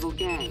by a rival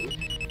gang,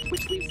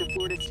 which leaves the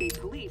Florida State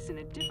Police in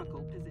a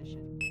difficult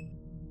position.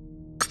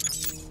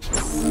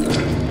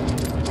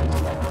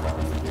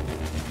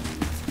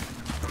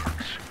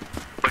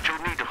 But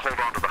you'll need to hold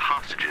on to the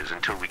hostages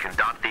until we can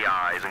dot the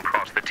I's and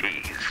cross the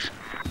T's.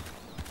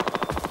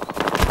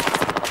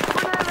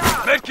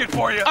 Medkit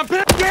for you! I'm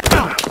pinned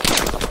down!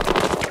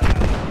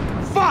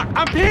 Fuck,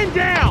 I'm pinned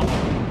down!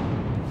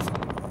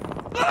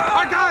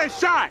 Our guy is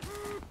shot!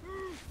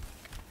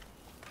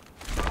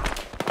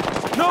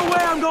 No way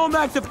I'm going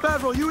back to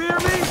Federal, you hear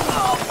me?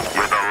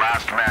 You're the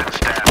last man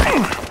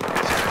standing.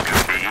 This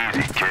isn't gonna be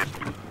easy, kid.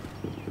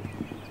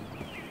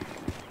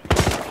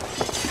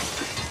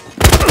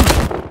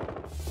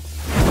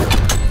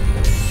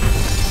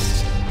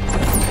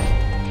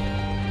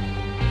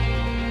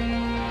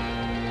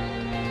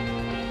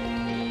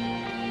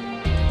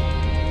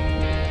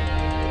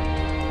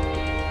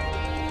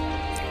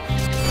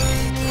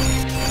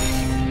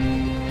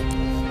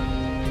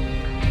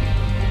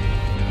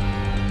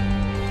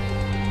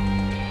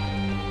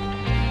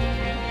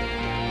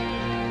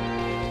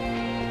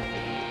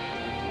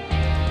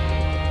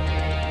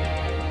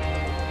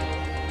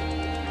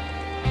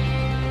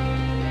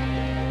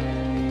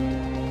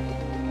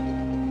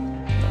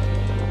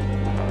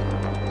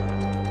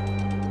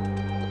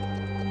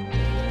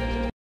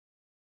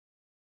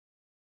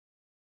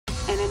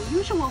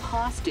 Unusual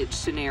hostage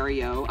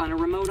scenario on a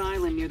remote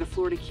island near the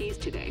Florida Keys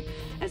today,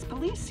 as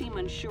police seem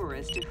unsure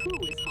as to who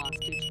is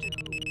hostage to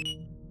whom.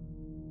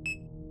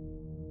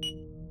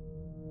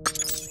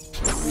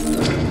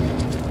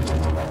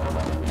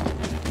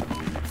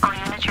 All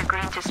units, you're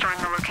green to storm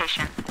the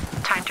location.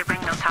 Time to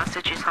bring those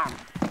hostages home.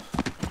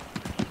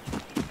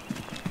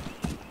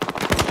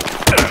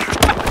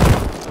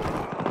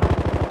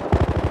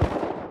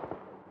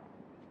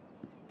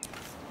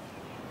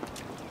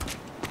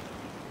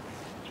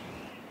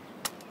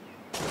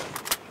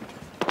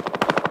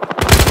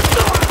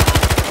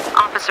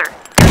 Officer,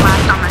 you're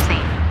last on the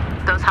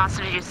scene. Those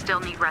hostages still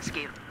need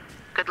rescue.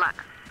 Good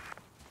luck.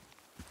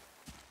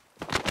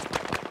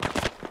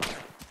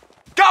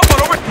 Got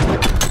one over!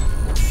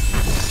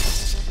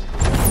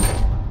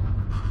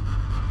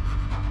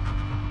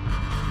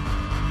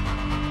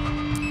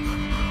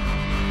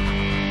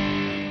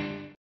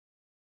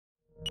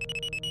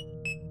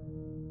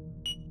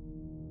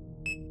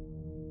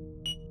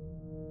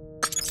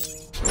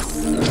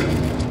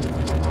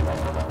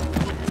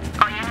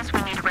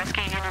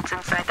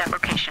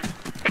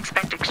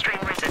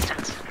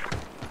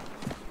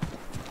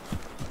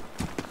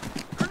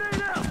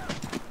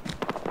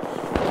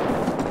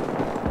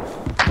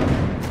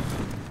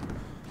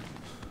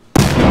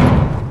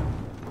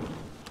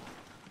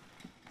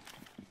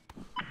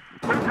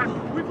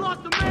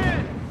 lost a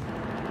man!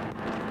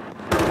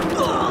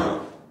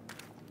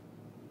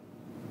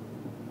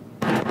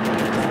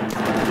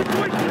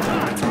 Situation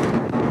time!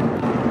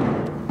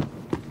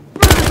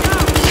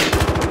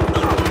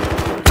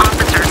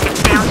 Officer,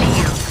 it's down to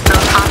you.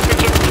 Those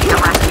hostages need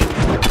arrested.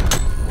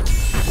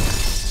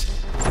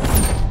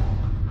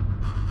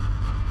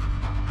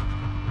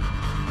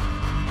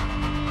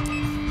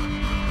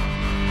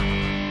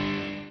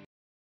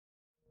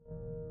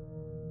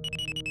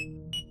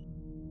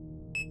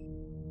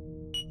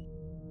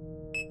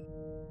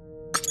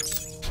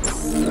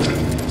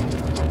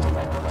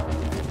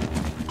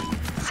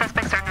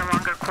 Suspects are no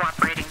longer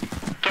cooperating.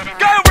 Get in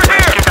there,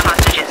 rescue the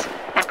hostages,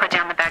 and put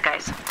down the bad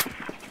guys.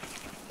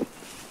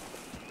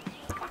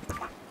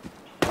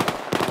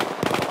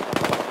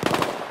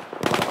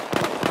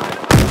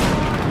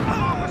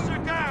 Officer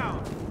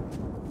down!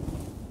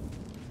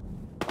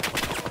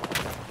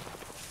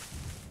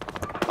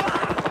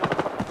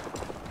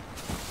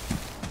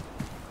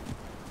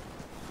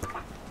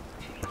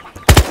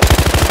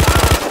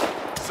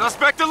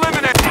 Suspect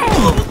eliminated!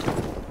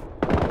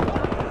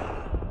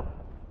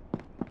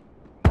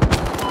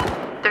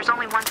 There's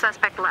only one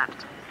suspect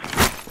left.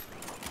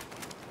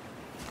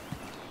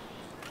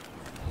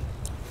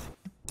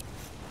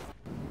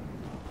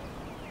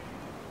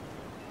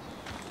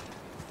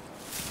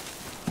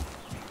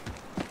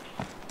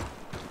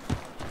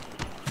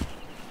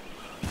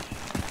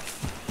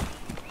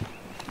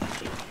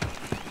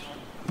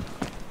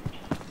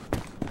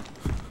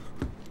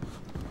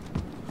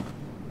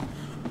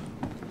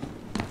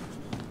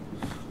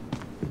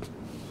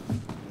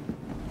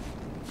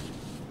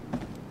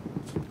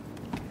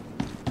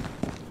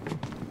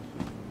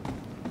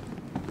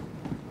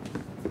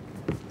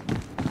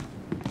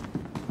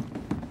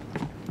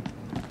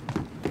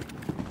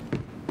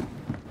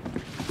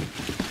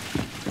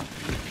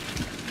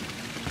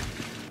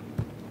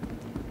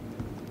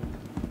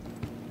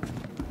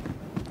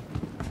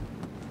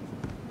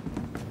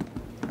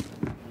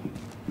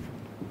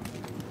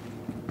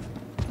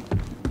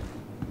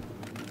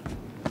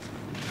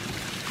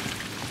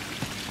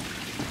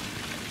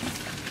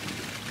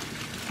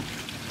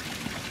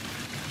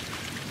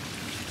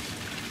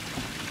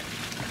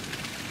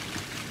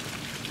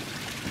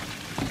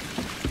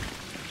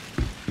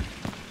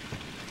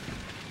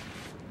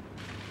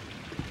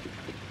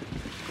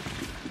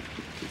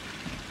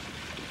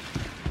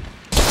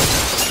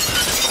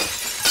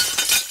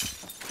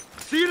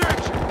 See in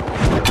action!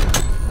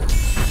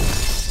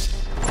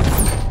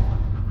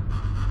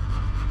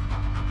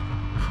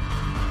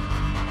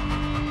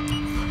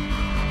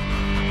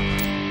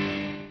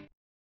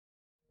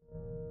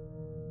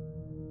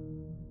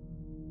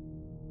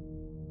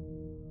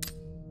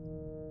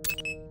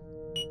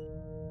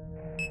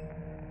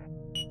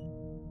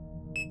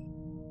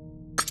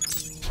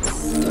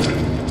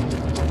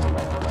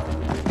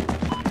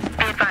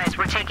 Be advised,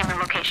 we're taking the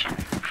location.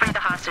 Free the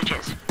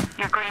hostages.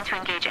 You're going to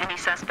engage any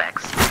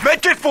suspects.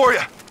 Medkit for you!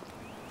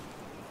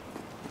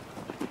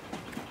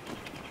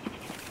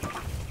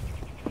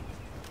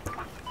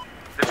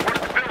 This one's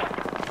the villa.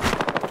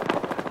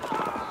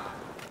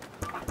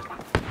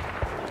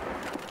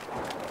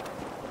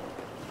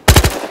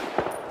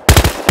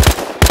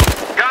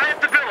 Guy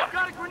at the villa.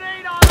 Got a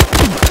grenade on him!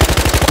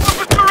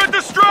 Officer in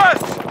distress!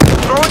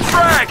 Throwing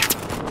frag!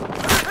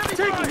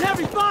 Taking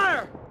heavy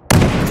fire!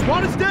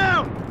 One is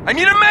down! I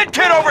need a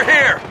medkit over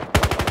here!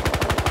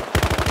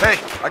 Hey,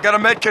 I got a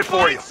medkit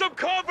for you. Some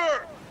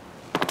cover!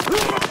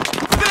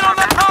 Get on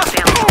that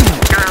hostage!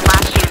 You're our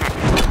last unit.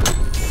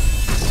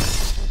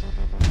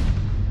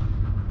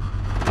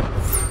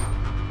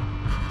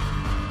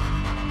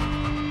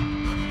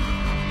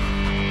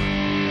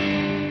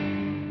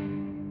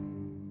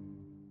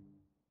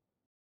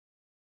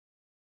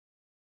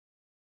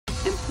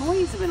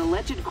 Employees of an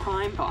alleged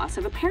crime boss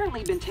have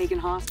apparently been taken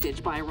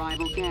hostage by a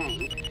rival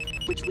gang,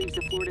 which leaves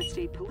the Florida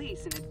State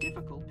Police in a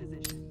difficult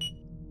position.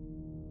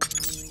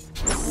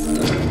 The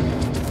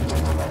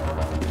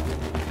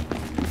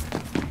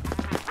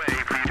way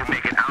for you to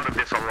make it out of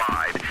this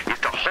alive is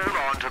to hold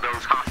on to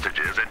those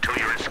hostages until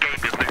your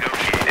escape is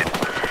negotiated.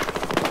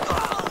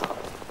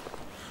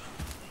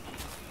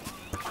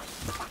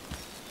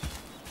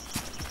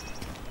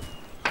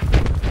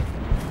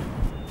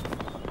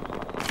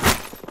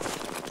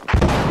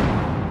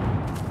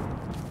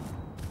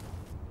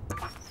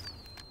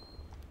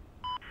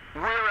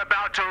 We're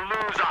about to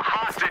lose a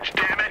hostage,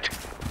 damn it!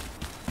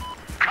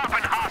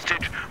 Cuffing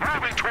hostage,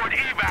 moving toward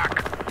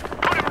evac.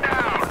 Put him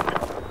down.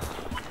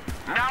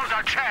 Now's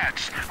our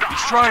chance. The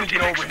He's trying to hostage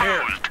get is over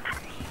here. exposed.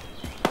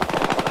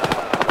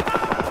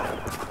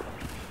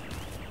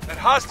 That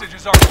hostage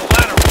is our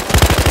collateral.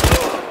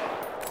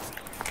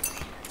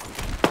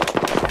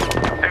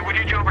 Hey, we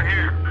need you over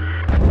here.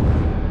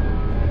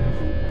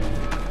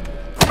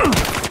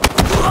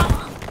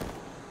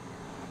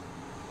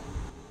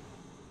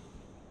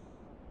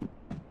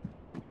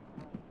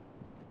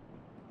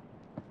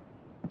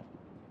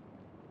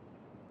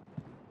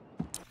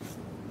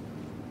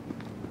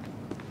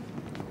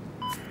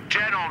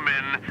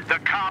 Gentlemen, the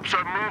cops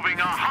are moving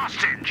a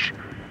hostage.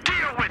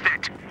 Deal with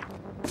it.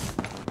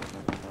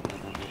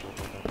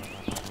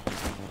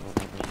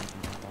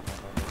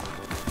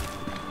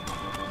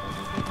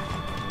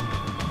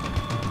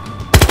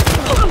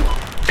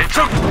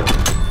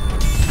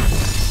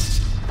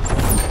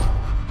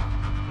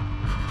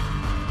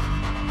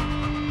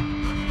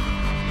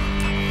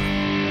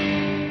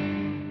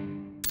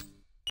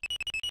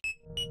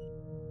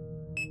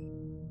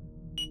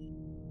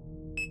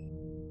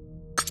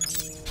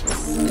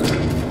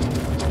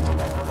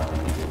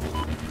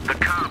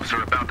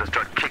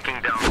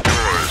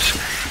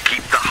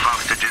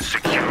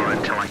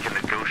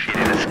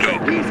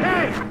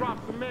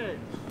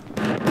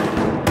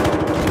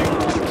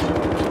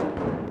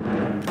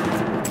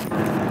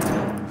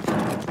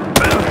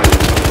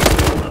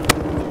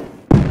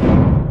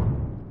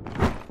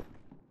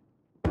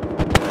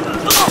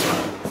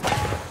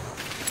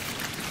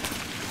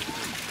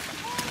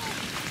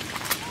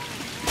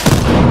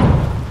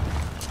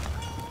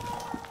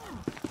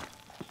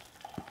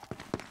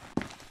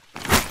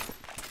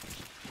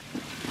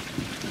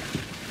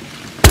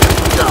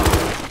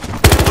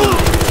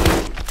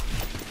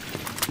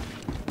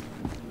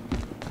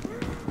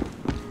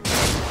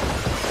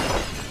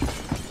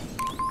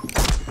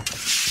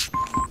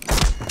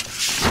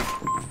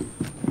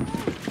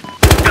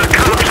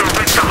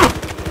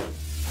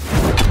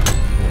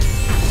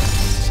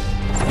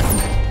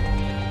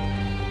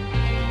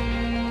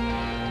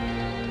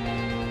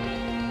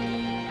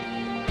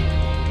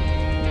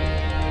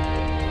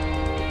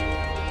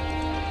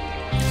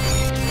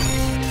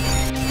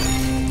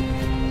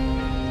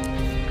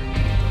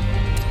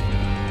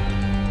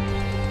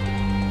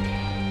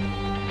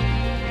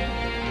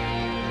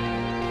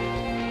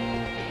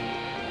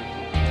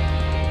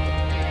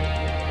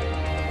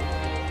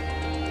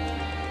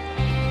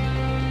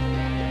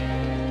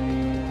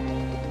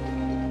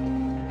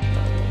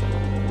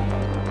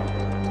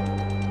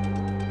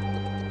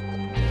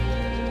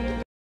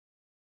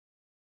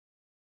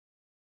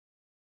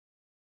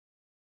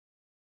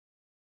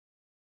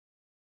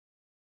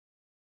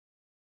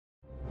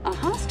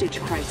 hostage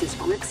crisis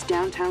grips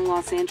downtown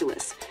Los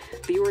Angeles.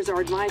 Viewers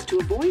are advised to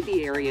avoid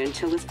the area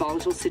until this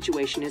volatile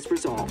situation is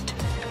resolved.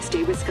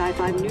 Stay with Sky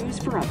 5 News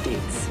for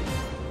updates.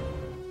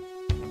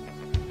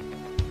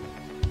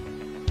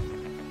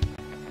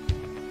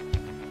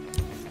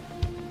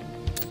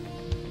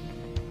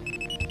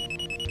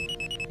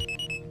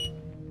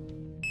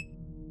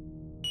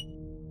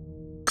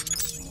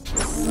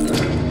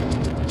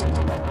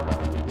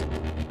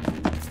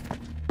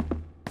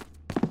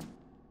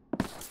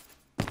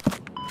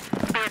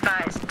 Be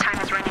advised, time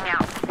is running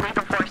out.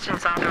 Lethal force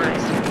is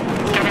authorized.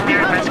 Get in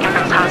there and rescue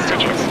those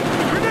hostages.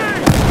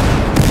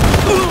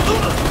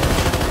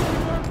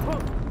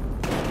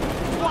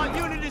 SWAT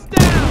unit is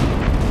down!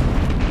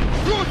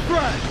 Good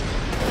friend!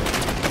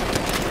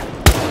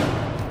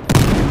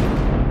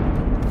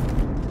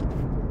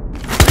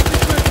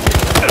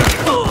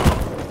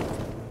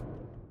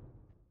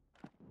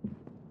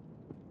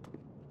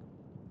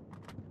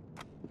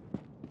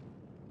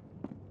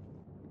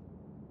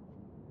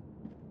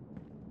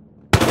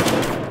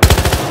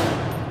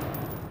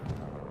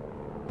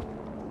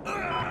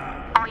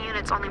 All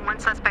units, only one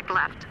suspect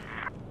left.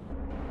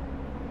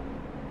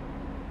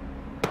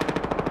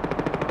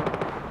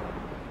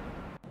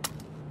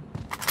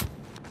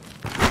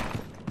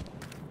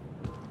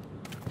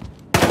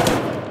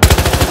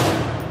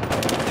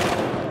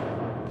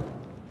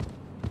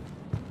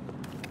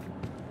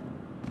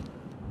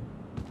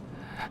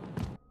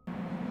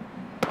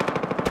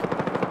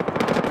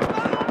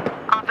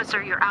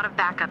 Officer, you're out of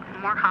backup.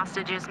 More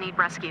hostages need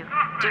rescue.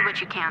 Do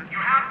what you can. You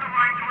have the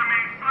right to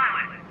remain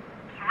silent.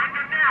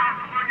 Surrender now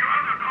to learn your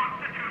other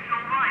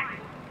constitutional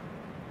rights.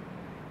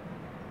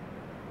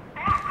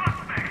 All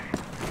suspects,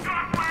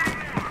 stop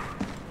fighting more.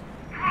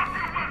 Drop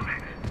your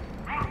weapons.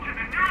 Walk to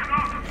the nearest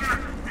officer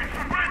and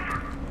surrender.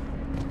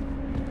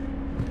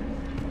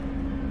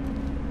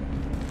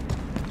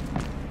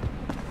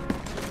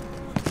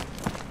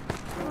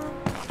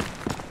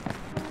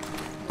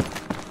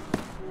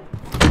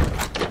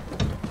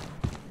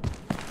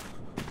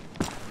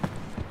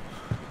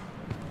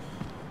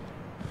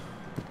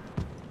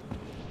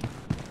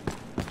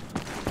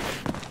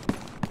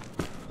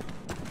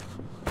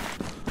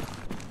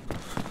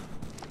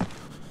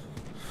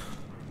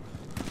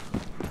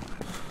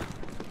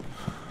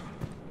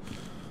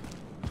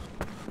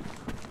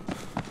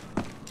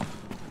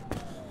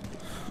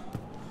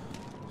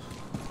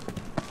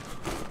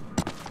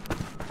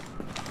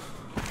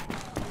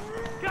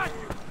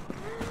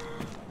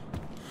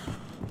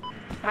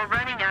 We're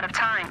running out of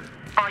time.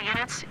 All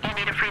units, you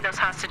need to free those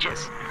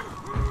hostages.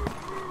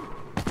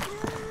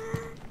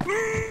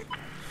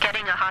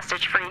 Getting a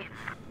hostage free.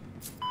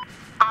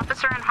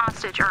 Officer and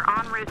hostage are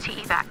en route to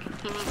evac.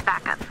 He needs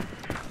backup.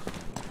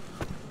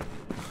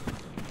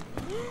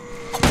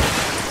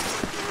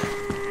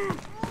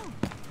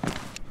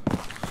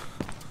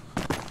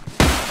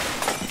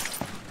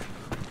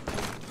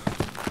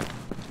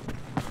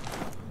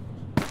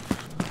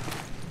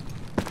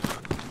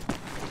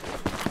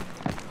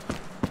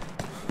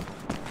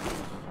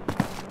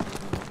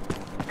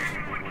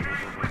 Anyone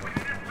carrying a weapon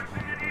in this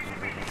vicinity will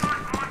be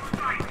shot on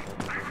sight.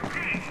 I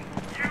repeat,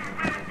 you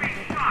will be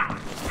shot.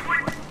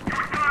 Put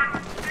your gun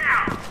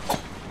down.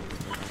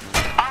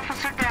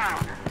 Officer down.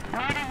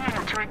 Need a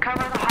unit to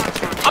recover the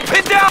hostage. I'm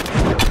pinned down!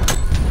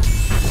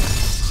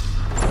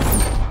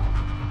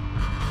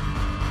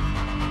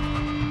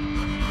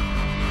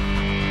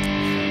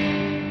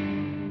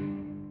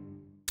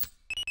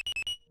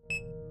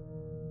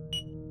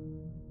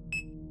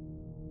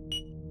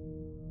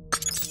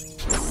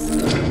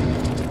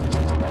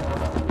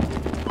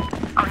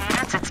 All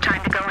units, it's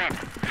time to go in.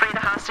 Free the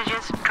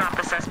hostages, drop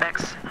the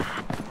suspects.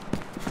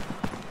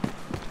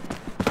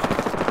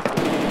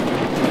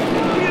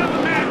 We have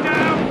a man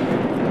down!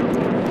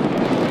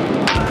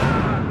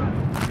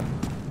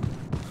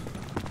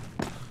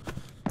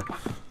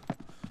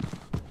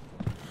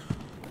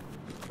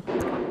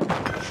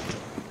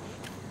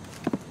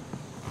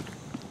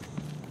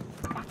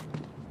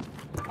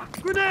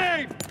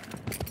 Grenade!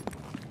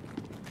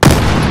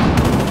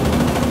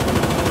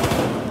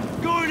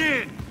 Going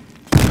in!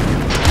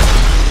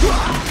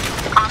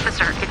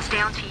 Officer, it's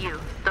down to you.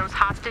 Those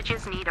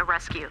hostages need a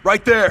rescue.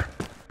 Right there.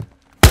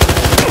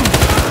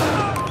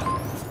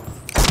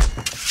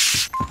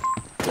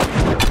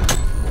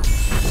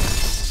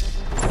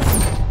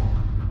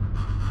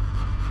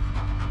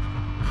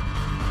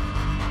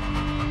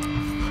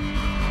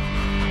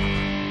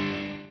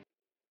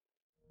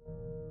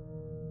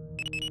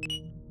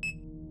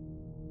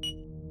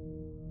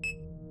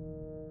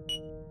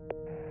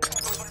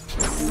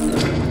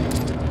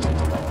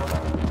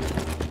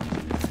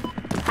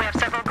 We have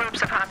several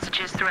groups of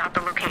hostages throughout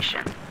the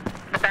location.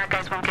 The bad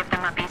guys won't give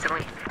them up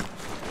easily.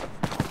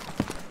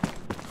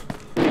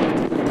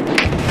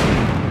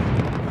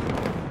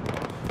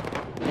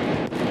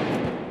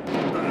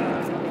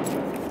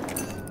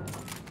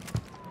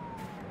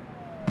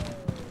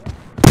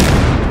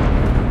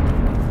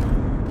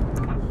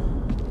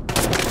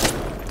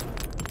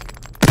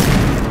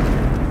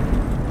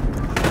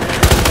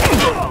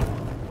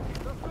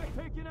 Suspect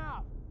taken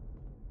out!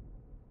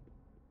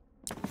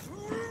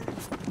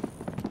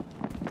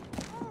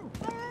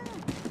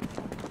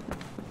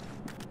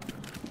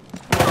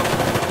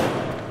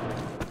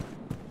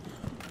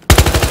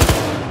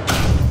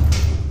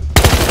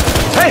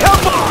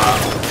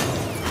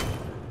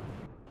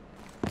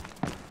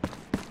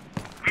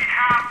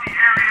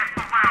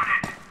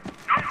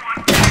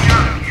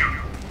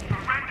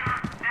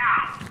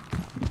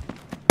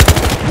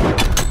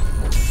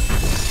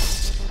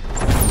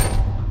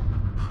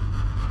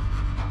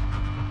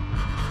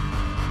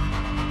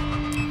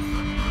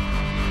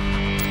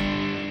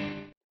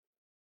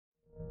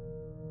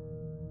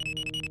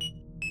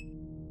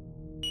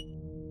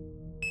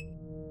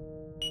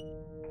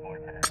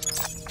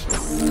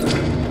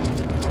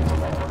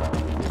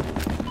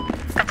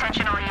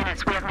 Attention all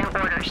units, we have new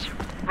orders.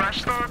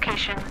 Rush the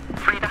location,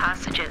 free the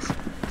hostages.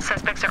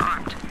 Suspects are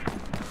armed.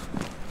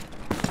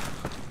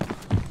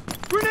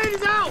 Grenade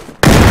is out!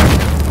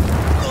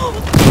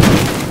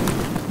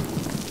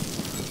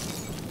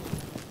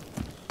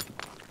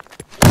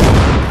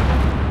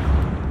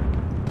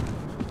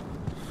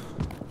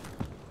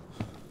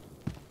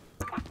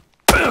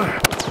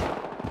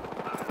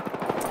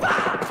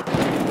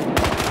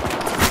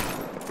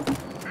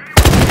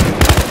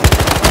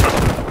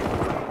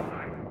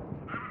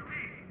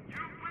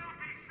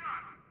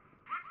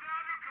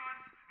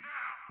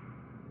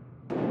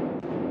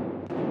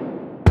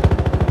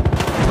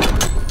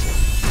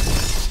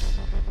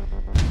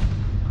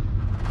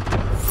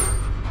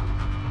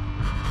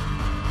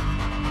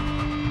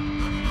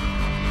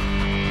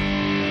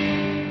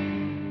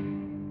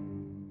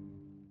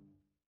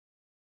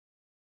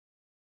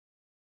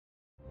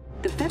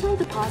 The Federal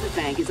Deposit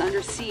Bank is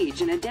under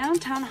siege and a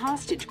downtown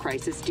hostage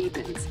crisis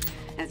deepens.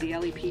 As the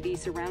LAPD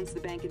surrounds the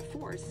bank in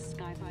force,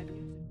 Sky 5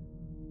 News...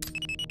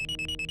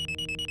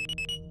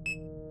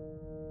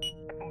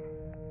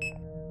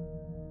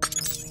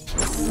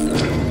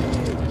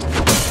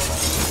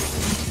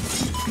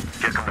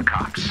 Here come the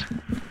cops.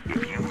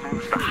 If you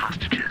lose the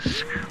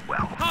hostages,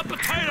 well...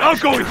 I'm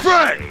going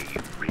Fred! You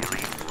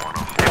really want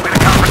to hold... I'm gonna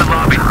come in the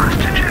lobby.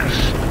 Hostages.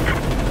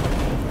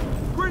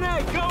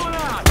 Grenade going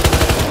out!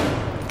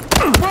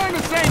 We're on the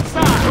same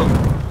side!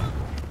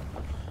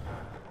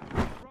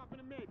 Dropping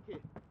a med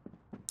kit.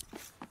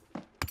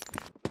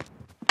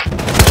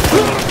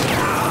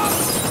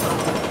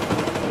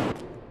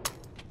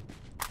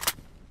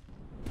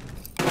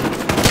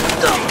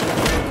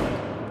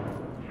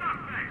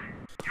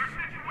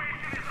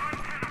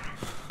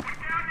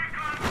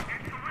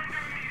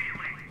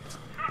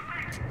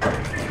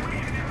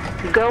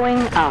 Going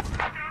up.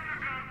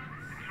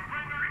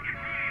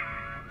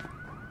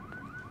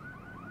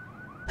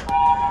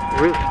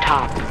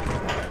 Rooftop.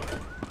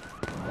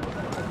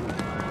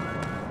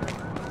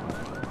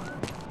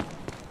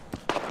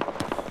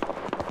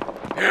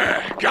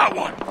 Yeah, got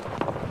one.